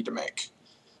to need to make.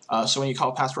 So when you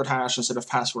call password hash instead of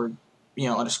password,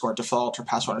 underscore default or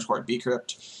password underscore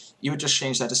bcrypt, you would just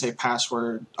change that to say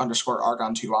password underscore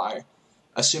Argon 2i,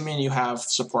 assuming you have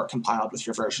support compiled with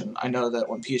your version. I know that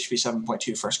when PHP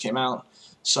 7.2 first came out,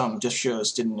 some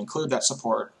distros didn't include that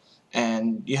support,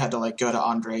 and you had to go to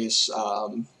Andre's.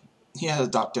 He had a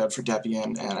 .dev for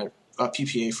Debian and a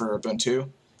PPA for Ubuntu,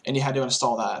 and you had to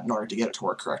install that in order to get it to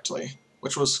work correctly,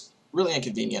 which was really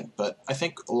inconvenient, but I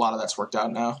think a lot of that's worked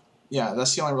out now. Yeah,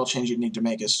 that's the only real change you need to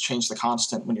make is change the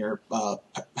constant when you're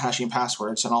hashing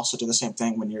passwords, and also do the same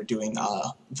thing when you're doing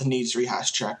the needs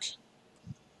rehash check,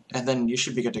 and then you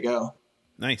should be good to go.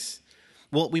 Nice.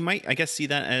 Well, we might, I guess, see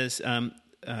that as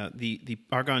the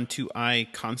Argon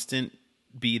 2i constant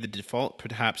be the default,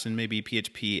 perhaps in maybe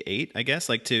PHP 8, I guess,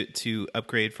 to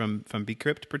upgrade from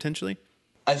bcrypt potentially?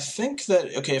 I think that,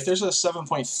 if there's a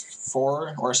 7.4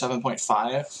 or a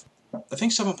 7.5, I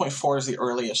think 7.4 is the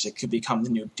earliest it could become the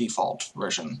new default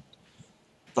version.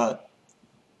 But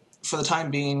for the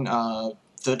time being,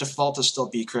 the default is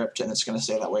still bcrypt, and it's going to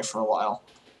stay that way for a while.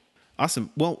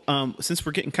 Awesome. Well, since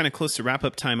we're getting kind of close to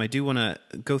wrap-up time, I do want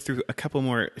to go through a couple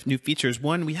more new features.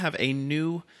 One, we have a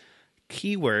new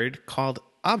keyword called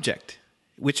object,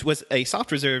 which was a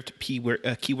soft-reserved keyword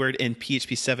in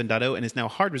PHP 7.0 and is now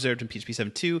hard-reserved in PHP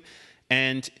 7.2.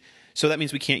 And so that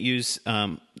means we can't use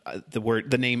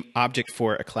the name object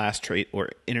for a class trait or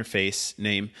interface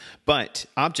name. But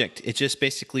object, it just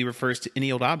basically refers to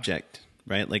any old object,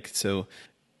 right? So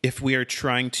if we are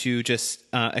trying to just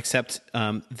accept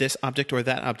this object or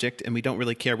that object, and we don't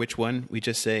really care which one, we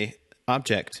just say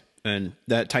object and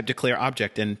that type declare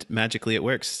object, and magically it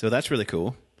works. So that's really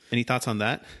cool. Any thoughts on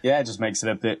that? Yeah, it just makes it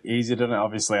a bit easier, doesn't it?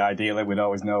 Obviously, ideally, we'd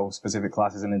always know specific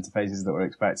classes and interfaces that we're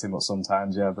expecting, but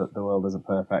sometimes, the world isn't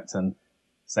perfect, and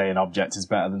saying object is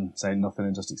better than saying nothing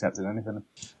and just accepting anything.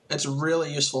 It's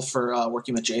really useful for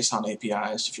working with JSON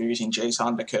APIs. If you're using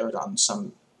JSON to code on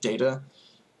some data,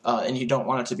 and you don't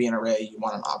want it to be an array, you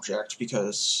want an object,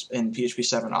 because in PHP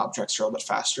 7, objects are a little bit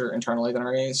faster internally than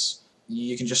arrays.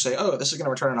 You can just say, this is going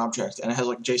to return an object, and it has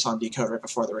JSON decode right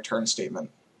before the return statement.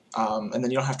 And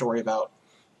then you don't have to worry about,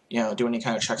 doing any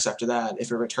kind of checks after that.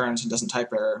 If it returns and doesn't type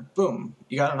error, boom,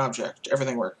 you got an object.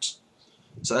 Everything worked.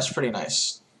 So that's pretty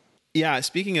nice. Yeah,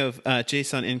 speaking of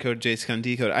JSON encode, JSON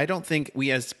decode, I don't think we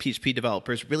as PHP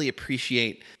developers really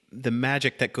appreciate the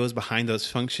magic that goes behind those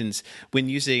functions when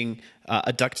using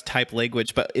a duct type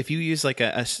language. But if you use like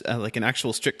like an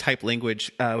actual strict type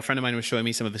language, a friend of mine was showing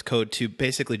me some of his code to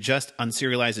basically just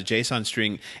unserialize a JSON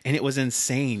string, and it was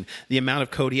insane the amount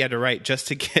of code he had to write just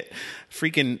to get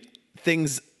freaking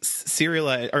things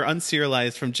serialized or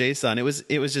unserialized from JSON.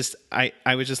 It was just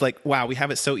I was just like, wow, we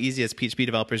have it so easy as PHP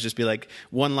developers. Just be like,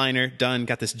 one liner, done,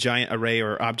 got this giant array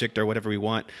or object or whatever we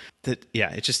want. That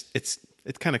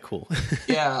it's kind of cool.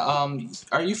 Yeah.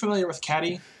 Are you familiar with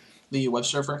Caddy, the web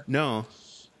server? No.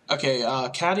 Okay,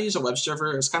 Caddy is a web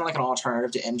server. It's kind of like an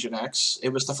alternative to Nginx. It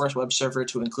was the first web server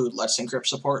to include Let's Encrypt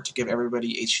support to give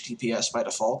everybody HTTPS by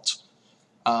default.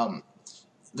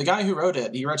 The guy who wrote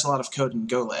it, he writes a lot of code in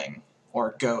Golang,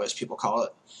 or Go as people call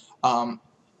it.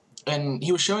 And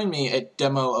he was showing me a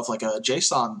demo of like a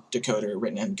JSON decoder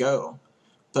written in Go.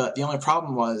 But the only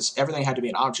problem was everything had to be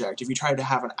an object. If you tried to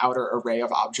have an outer array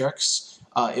of objects,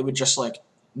 it would just like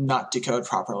not decode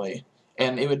properly.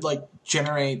 And it would like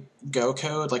generate Go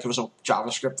code like it was a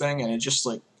JavaScript thing, and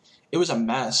it was a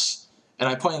mess. And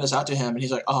I pointed this out to him, and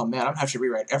he's like, "Oh man, I'm gonna have to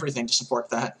rewrite everything to support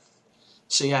that."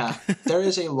 So yeah, there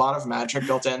is a lot of magic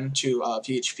built into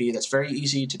PHP that's very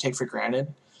easy to take for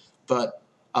granted. But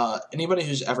anybody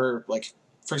who's ever like,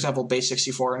 for example,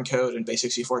 base64 encode and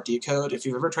base64 decode, if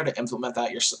you've ever tried to implement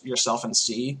that yourself in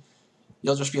C,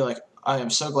 you'll just be like, I am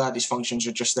so glad these functions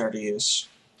are just there to use.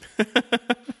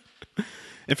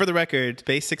 And for the record,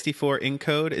 base64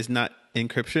 encode is not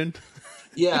encryption.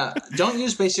 Yeah, don't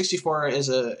use base64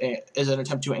 as an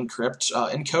attempt to encrypt.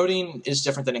 Encoding is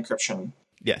different than encryption.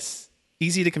 Yes.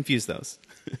 Easy to confuse those.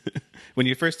 When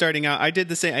you're first starting out, I did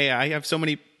the same. I have so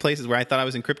many places where I thought I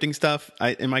was encrypting stuff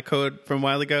in my code from a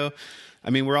while ago. I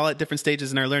mean, we're all at different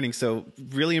stages in our learning, so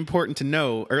really important to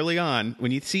know early on,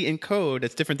 when you see encode,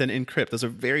 it's different than encrypt. Those are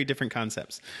very different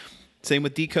concepts. Same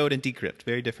with decode and decrypt,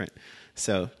 very different.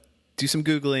 So do some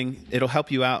Googling. It'll help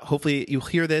you out. Hopefully you'll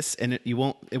hear this and it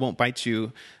won't bite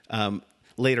you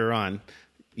later on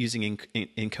using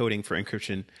encoding for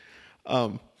encryption.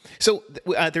 So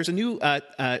there's a new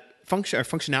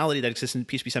functionality that exists in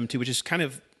PHP 7.2, which is kind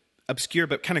of obscure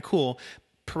but kind of cool.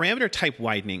 Parameter type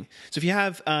widening. So if you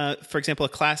have, for example, a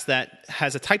class that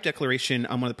has a type declaration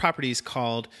on one of the properties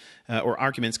called, or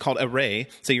arguments called array,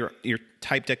 so you're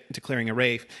type declaring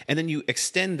array, and then you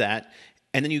extend that,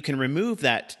 and then you can remove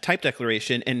that type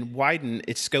declaration and widen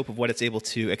its scope of what it's able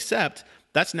to accept,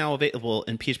 that's now available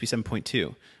in PHP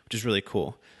 7.2, which is really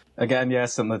cool. Again, yeah,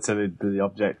 similar to the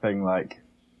object thing, like,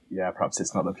 yeah, perhaps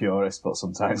it's not the purest, but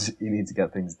sometimes you need to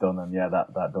get things done, and yeah,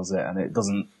 that does it, and it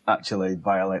doesn't actually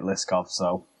violate Liskov,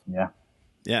 so yeah.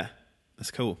 Yeah,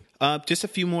 that's cool. Just a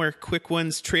few more quick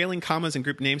ones. Trailing commas and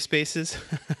group namespaces.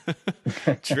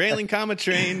 Trailing comma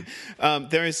train.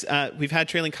 We've had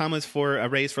trailing commas for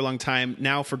arrays for a long time.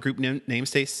 Now for group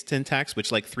namespace syntax,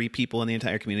 which like 3 people in the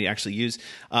entire community actually use,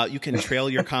 you can trail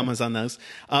your commas on those.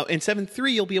 In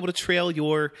 7.3, you'll be able to trail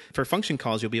for function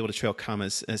calls, you'll be able to trail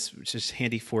commas, which is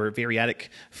handy for variadic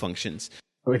functions.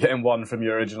 We're getting one from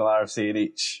your original RFC in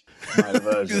each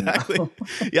version. Exactly.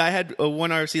 Yeah, I had one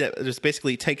RFC that was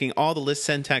basically taking all the list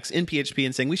syntax in PHP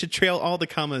and saying we should trail all the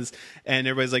commas, and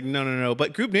everybody's like, no.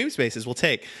 But group namespaces will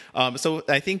take. So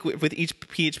I think with each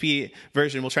PHP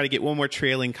version, we'll try to get one more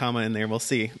trailing comma in there. We'll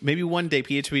see. Maybe one day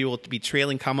PHP will be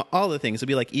trailing comma all the things. It'll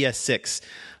be like ES6,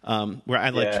 where I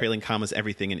like trailing commas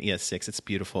everything in ES6. It's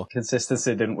beautiful.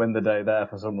 Consistency didn't win the day there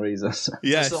for some reason.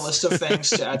 Yes. Just a list of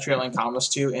things to add trailing commas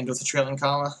to, end with a trailing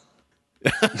comma.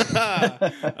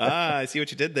 I see what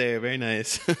you did there. Very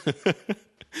nice.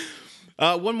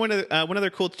 One other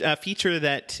cool feature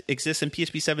that exists in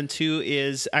PHP 7.2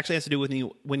 is actually has to do with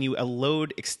when you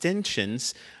load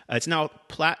extensions. It's now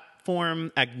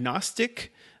platform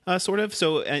agnostic, sort of.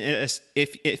 So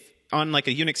if on like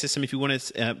a Unix system, if you want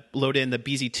to load in the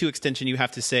BZ2 extension, you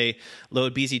have to say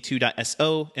load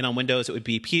bz2.so, and on Windows it would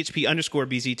be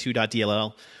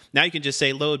php_bz2.dll. Now you can just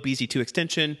say load BZ2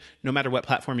 extension. No matter what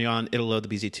platform you're on, it'll load the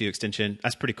BZ2 extension.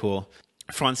 That's pretty cool.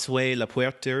 François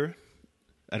Lapuerteur,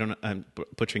 I don't know, I'm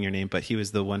butchering your name, but he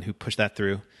was the one who pushed that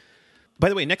through. By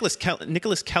the way, Nicholas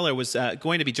Keller was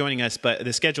going to be joining us, but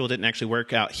the schedule didn't actually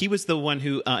work out. He was the one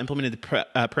who implemented the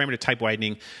parameter type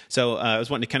widening. So I was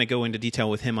wanting to kind of go into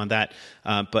detail with him on that.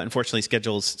 But unfortunately,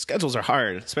 schedules are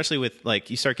hard, especially with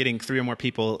like you start getting 3 or more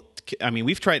people. I mean,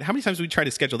 we've tried. How many times have we tried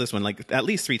to schedule this one? Like at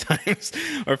least 3 times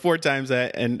or 4 times,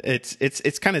 and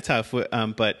it's kind of tough.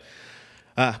 But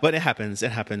But it happens.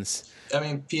 It happens. I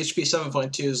mean, PHP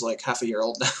 7.2 is like half a year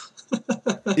old now.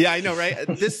 Yeah, I know, right?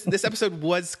 This episode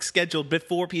was scheduled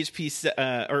before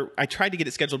PHP, or I tried to get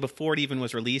it scheduled before it even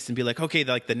was released, and be like, okay,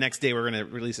 like the next day we're going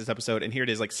to release this episode, and here it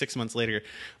is, like 6 months later.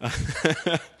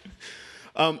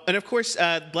 And of course,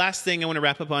 last thing I want to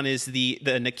wrap up on is the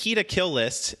Nikita kill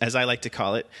list, as I like to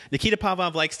call it. Nikita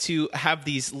Pavlov likes to have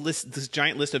this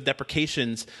giant list of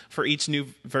deprecations for each new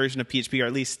version of PHP, or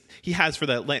at least he has for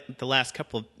the last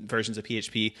couple of versions of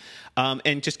PHP.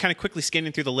 And just kind of quickly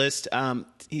scanning through the list,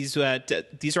 these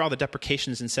are all the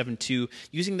deprecations in 7.2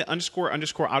 using the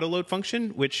 __ autoload function,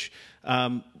 which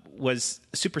was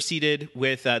superseded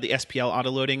with the SPL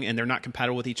autoloading, and they're not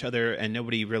compatible with each other, and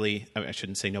nobody really, I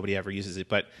shouldn't say nobody ever uses it,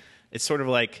 but it's sort of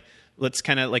like, let's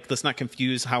not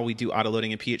confuse how we do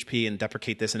autoloading in PHP and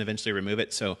deprecate this and eventually remove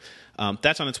it. So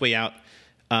that's on its way out.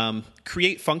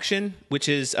 Create function, which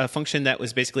is a function that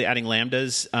was basically adding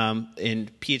lambdas in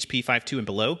PHP 5.2 and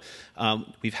below.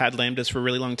 We've had lambdas for a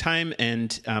really long time,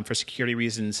 and for security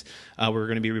reasons, we're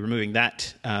going to be removing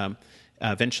that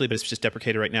eventually, but it's just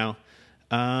deprecated right now.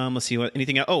 Let's see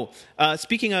anything else.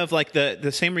 Speaking of like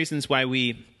the same reasons why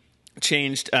we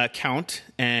changed count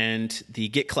and the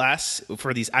get class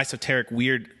for these esoteric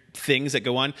weird things that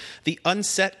go on, the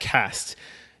unset cast,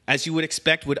 as you would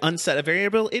expect, would unset a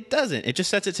variable. It doesn't. It just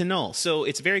sets it to null. So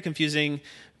it's very confusing.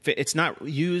 It's not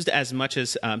used as much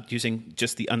as using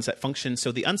just the unset function.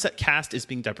 So the unset cast is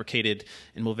being deprecated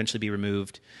and will eventually be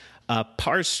removed.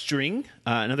 Parse string,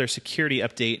 another security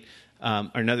update, or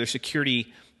another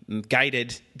security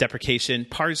guided deprecation.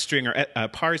 Parse string, or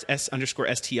parse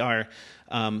s_str.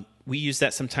 We use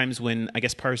that sometimes when, I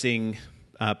guess, parsing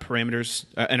parameters,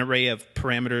 an array of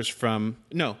parameters from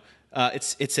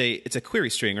it's a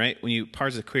query string, right? When you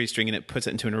parse a query string and it puts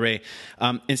it into an array,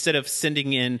 instead of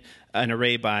sending in an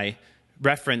array by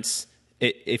reference,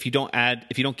 if you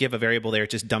don't give a variable there, it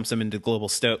just dumps them into global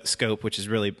scope, which is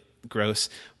really gross.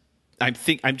 I'm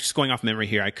just going off memory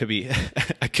here. I could be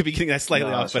getting that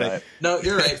slightly off, but right. No,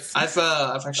 you're right.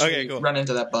 I've actually run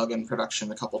into that bug in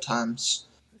production a couple times.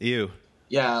 Ew.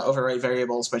 Yeah, overwrite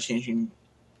variables by changing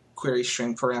query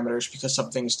string parameters because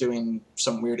something's doing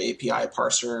some weird API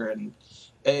parser, and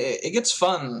it gets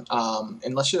fun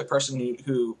unless you're the person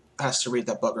who has to read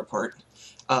that bug report.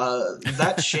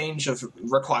 That change of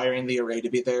requiring the array to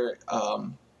be there,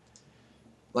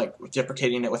 like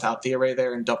deprecating it without the array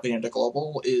there and dumping it into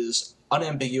global, is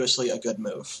unambiguously a good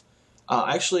move.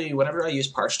 Actually, whenever I use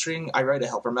parse string, I write a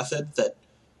helper method that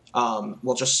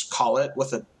will just call it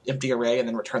with an empty array and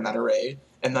then return that array.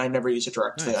 And then I never use it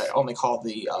directly. Nice. I only call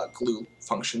the glue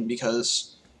function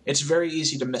because it's very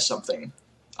easy to miss something,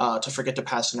 to forget to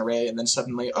pass an array, and then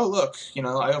suddenly, oh, look,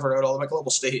 I overrode all of my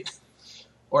global state.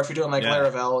 Or if you're doing like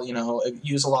Laravel,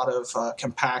 use a lot of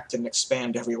compact and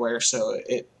expand everywhere, so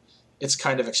it's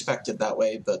kind of expected that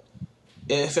way. But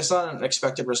if it's not an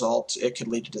expected result, it could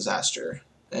lead to disaster.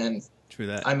 And true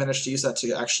that. I managed to use that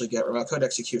to actually get remote code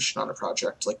execution on a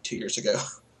project like 2 years ago.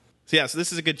 So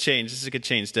this is a good change. This is a good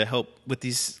change to help with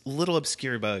these little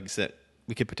obscure bugs that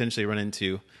we could potentially run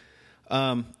into.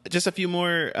 Just a few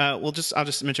more. I'll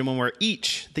just mention one more.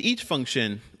 The each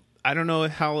function. I don't know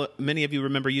how many of you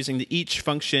remember using the each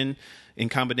function in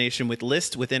combination with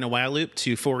list within a while loop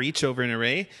to for each over an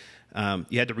array.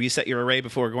 You had to reset your array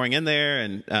before going in there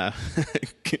and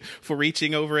for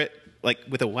reaching over it, like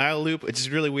with a while loop, which is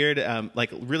really weird,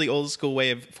 like really old school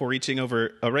way of for reaching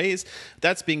over arrays.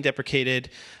 That's being deprecated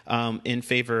in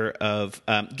favor of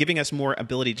giving us more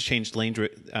ability to change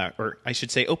language, or I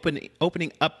should say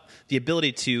opening up the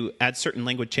ability to add certain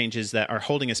language changes that are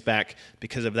holding us back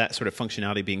because of that sort of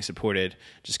functionality being supported,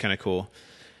 which is kind of cool.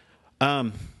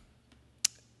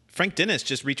 Frank Dennis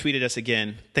just retweeted us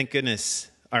again. Thank goodness.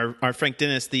 Our Frank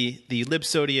Dennis, the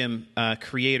libsodium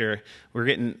creator, we're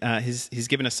getting he's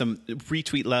given us some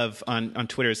retweet love on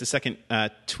Twitter. It's the second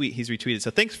tweet he's retweeted.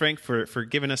 So thanks, Frank, for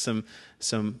giving us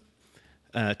some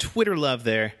Twitter love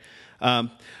there.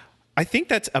 I think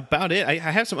that's about it. I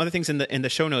have some other things in the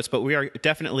show notes, but we are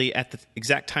definitely at the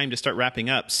exact time to start wrapping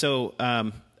up. So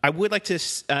I would like to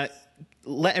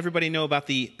let everybody know about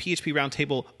the PHP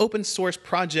Roundtable open source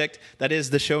project that is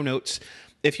the show notes.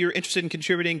 If you're interested in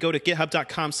contributing, go to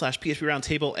github.com/PHP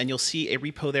Roundtable, and you'll see a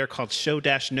repo there called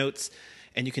show-notes,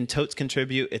 and you can totes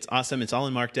contribute. It's awesome. It's all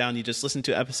in Markdown. You just listen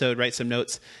to an episode, write some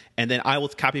notes, and then I will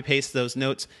copy-paste those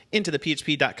notes into the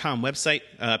php.com website,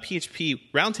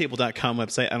 phproundtable.com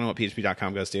website. I don't know what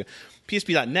php.com goes to.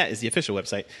 php.net is the official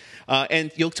website.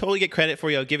 And you'll totally get credit for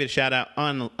you. I'll give it a shout-out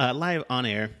on live on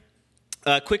air.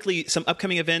 Quickly, some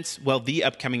upcoming events. Well, the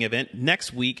upcoming event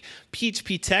next week,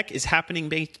 PHP Tech is happening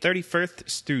May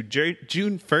 31st through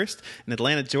June 1st in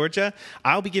Atlanta, Georgia.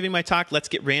 I'll be giving my talk, Let's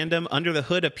Get Random, under the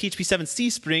hood of PHP 7 C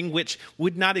Spring, which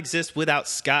would not exist without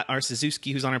Scott R.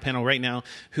 Suzuki, who's on our panel right now,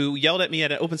 who yelled at me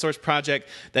at an open source project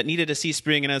that needed a C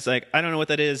Spring, and I was like, I don't know what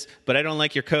that is, but I don't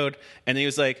like your code. And he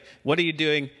was like, what are you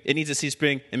doing? It needs a C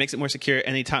Spring. It makes it more secure.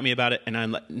 And he taught me about it, and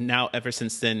I'm now, ever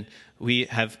since then,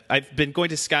 I've been going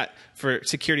to Scott for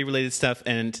security related stuff,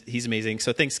 and he's amazing.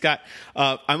 So thanks, Scott.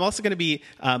 I'm also going to be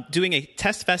doing a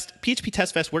PHP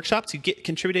Test Fest workshop to get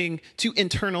contributing to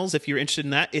internals if you're interested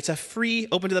in that. It's a free,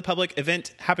 open to the public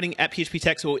event happening at PHP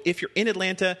Tech. So if you're in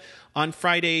Atlanta on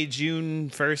Friday, June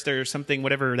 1st or something,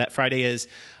 whatever that Friday is,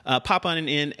 pop on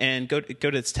in and go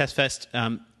to this Test Fest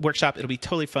workshop. It'll be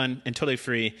totally fun and totally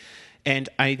free. And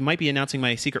I might be announcing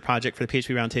my secret project for the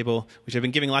PHP Roundtable, which I've been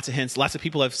giving lots of hints. Lots of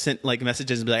people have sent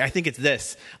messages and be like, I think it's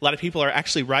this. A lot of people are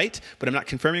actually right, but I'm not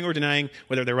confirming or denying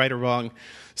whether they're right or wrong.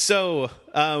 So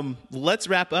let's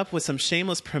wrap up with some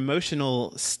shameless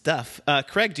promotional stuff.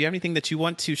 Craig, do you have anything that you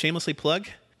want to shamelessly plug?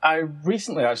 I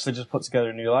recently actually just put together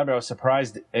a new library. I was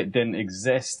surprised it didn't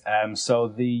exist. So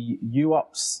the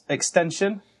UOps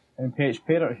extension in PHP,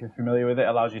 I don't know if you're familiar with it,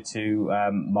 allows you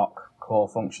to mock core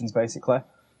functions, basically.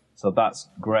 So that's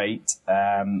great,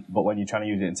 but when you're trying to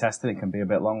use it in testing, it can be a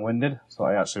bit long-winded. So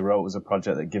what I actually wrote was a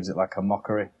project that gives it like a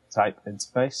mockery-type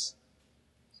interface.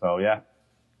 So yeah,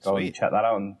 go and check that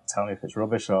out and tell me if it's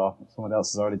rubbish or someone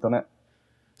else has already done it.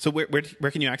 So where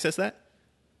can you access that?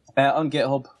 On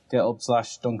GitHub,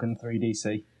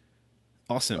 GitHub/Duncan3DC.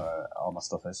 Awesome. All my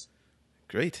stuff is.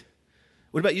 Great.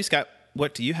 What about you, Scott?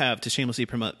 What do you have to shamelessly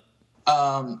promote?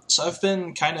 So I've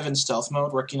been kind of in stealth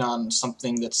mode working on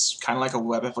something that's kind of like a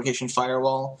web application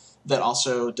firewall that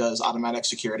also does automatic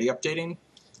security updating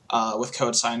with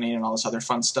code signing and all this other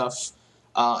fun stuff.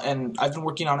 And I've been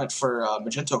working on it for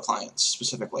Magento clients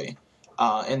specifically.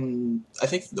 In I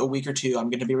think a week or two, I'm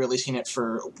going to be releasing it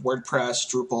for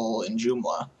WordPress, Drupal, and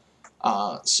Joomla.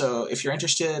 So if you're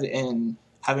interested in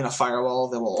having a firewall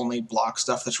that will only block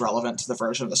stuff that's relevant to the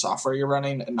version of the software you're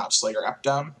running and not slow your app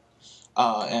down,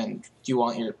 and you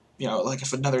want your, like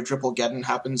if another Drupal geddon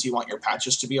happens, you want your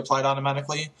patches to be applied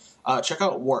automatically, check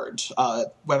out Word,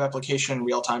 web application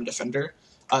real-time defender.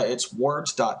 It's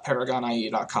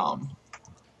word.paragonie.com.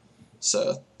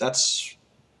 So that's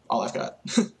all I've got.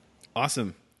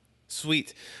 Awesome.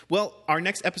 Sweet. Well, our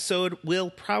next episode will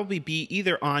probably be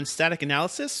either on static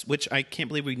analysis, which I can't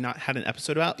believe we've not had an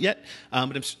episode about yet,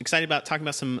 but I'm excited about talking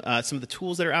about some of the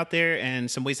tools that are out there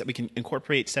and some ways that we can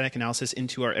incorporate static analysis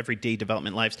into our everyday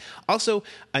development lives. Also,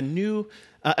 a new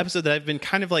episode that I've been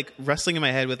kind of like wrestling in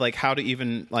my head with, like how to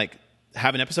even like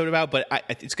have an episode about, but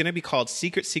it's going to be called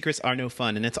Secrets Are No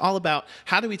Fun. And it's all about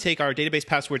how do we take our database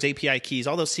passwords, API keys,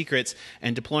 all those secrets,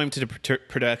 and deploy them to the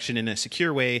production in a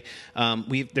secure way.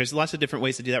 There's lots of different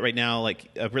ways to do that right now. Like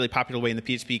a really popular way in the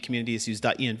PHP community is use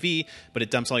 .env, but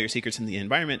it dumps all your secrets in the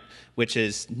environment, which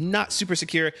is not super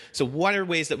secure. So what are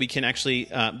ways that we can actually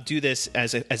do this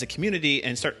as a community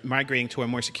and start migrating to a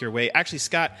more secure way? Actually,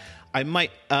 Scott, I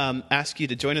might ask you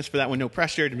to join us for that one. No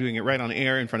pressure. I'm doing it right on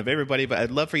air in front of everybody, but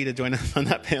I'd love for you to join us on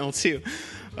that panel too.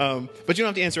 But you don't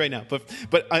have to answer right now.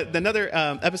 But another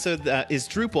episode is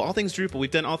Drupal, all things Drupal. We've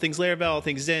done all things Laravel, all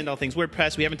things Zend, all things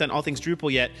WordPress. We haven't done all things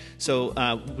Drupal yet. So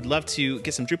would love to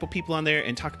get some Drupal people on there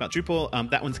and talk about Drupal.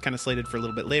 That one's kind of slated for a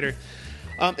little bit later.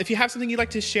 If you have something you'd like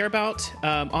to share about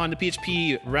on the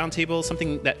PHP Roundtable,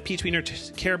 something that PHP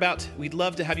nerds care about, we'd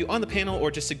love to have you on the panel or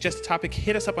just suggest a topic.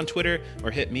 Hit us up on Twitter or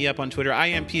hit me up on Twitter. I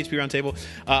am PHP Roundtable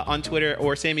on Twitter,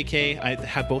 or Sammy K. I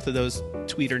have both of those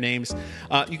tweeter names.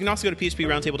 You can also go to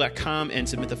phproundtable.com and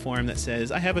submit the form that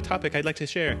says, I have a topic I'd like to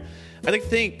share. I'd like to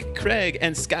thank Craig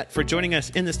and Scott for joining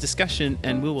us in this discussion,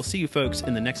 and we will see you folks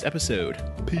in the next episode.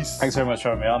 Peace. Thanks very much for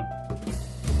having me on.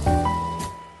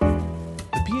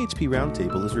 PHP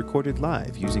Roundtable is recorded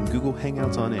live using Google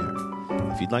Hangouts on Air.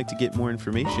 If you'd like to get more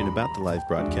information about the live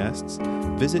broadcasts,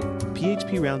 visit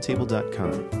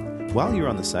phproundtable.com. While you're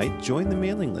on the site, join the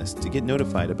mailing list to get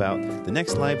notified about the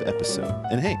next live episode.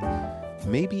 And hey,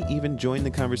 maybe even join the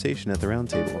conversation at the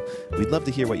Roundtable. We'd love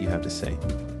to hear what you have to say.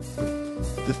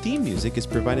 The theme music is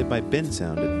provided by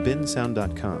Bensound at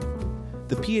bensound.com.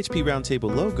 The PHP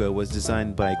Roundtable logo was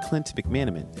designed by Clint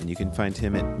McManaman, and you can find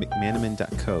him at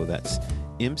mcmanaman.co. That's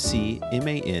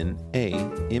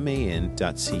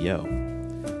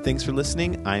mcmanaman.co. Thanks for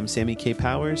listening. I'm Sammy K.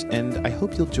 Powers, and I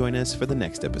hope you'll join us for the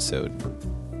next episode.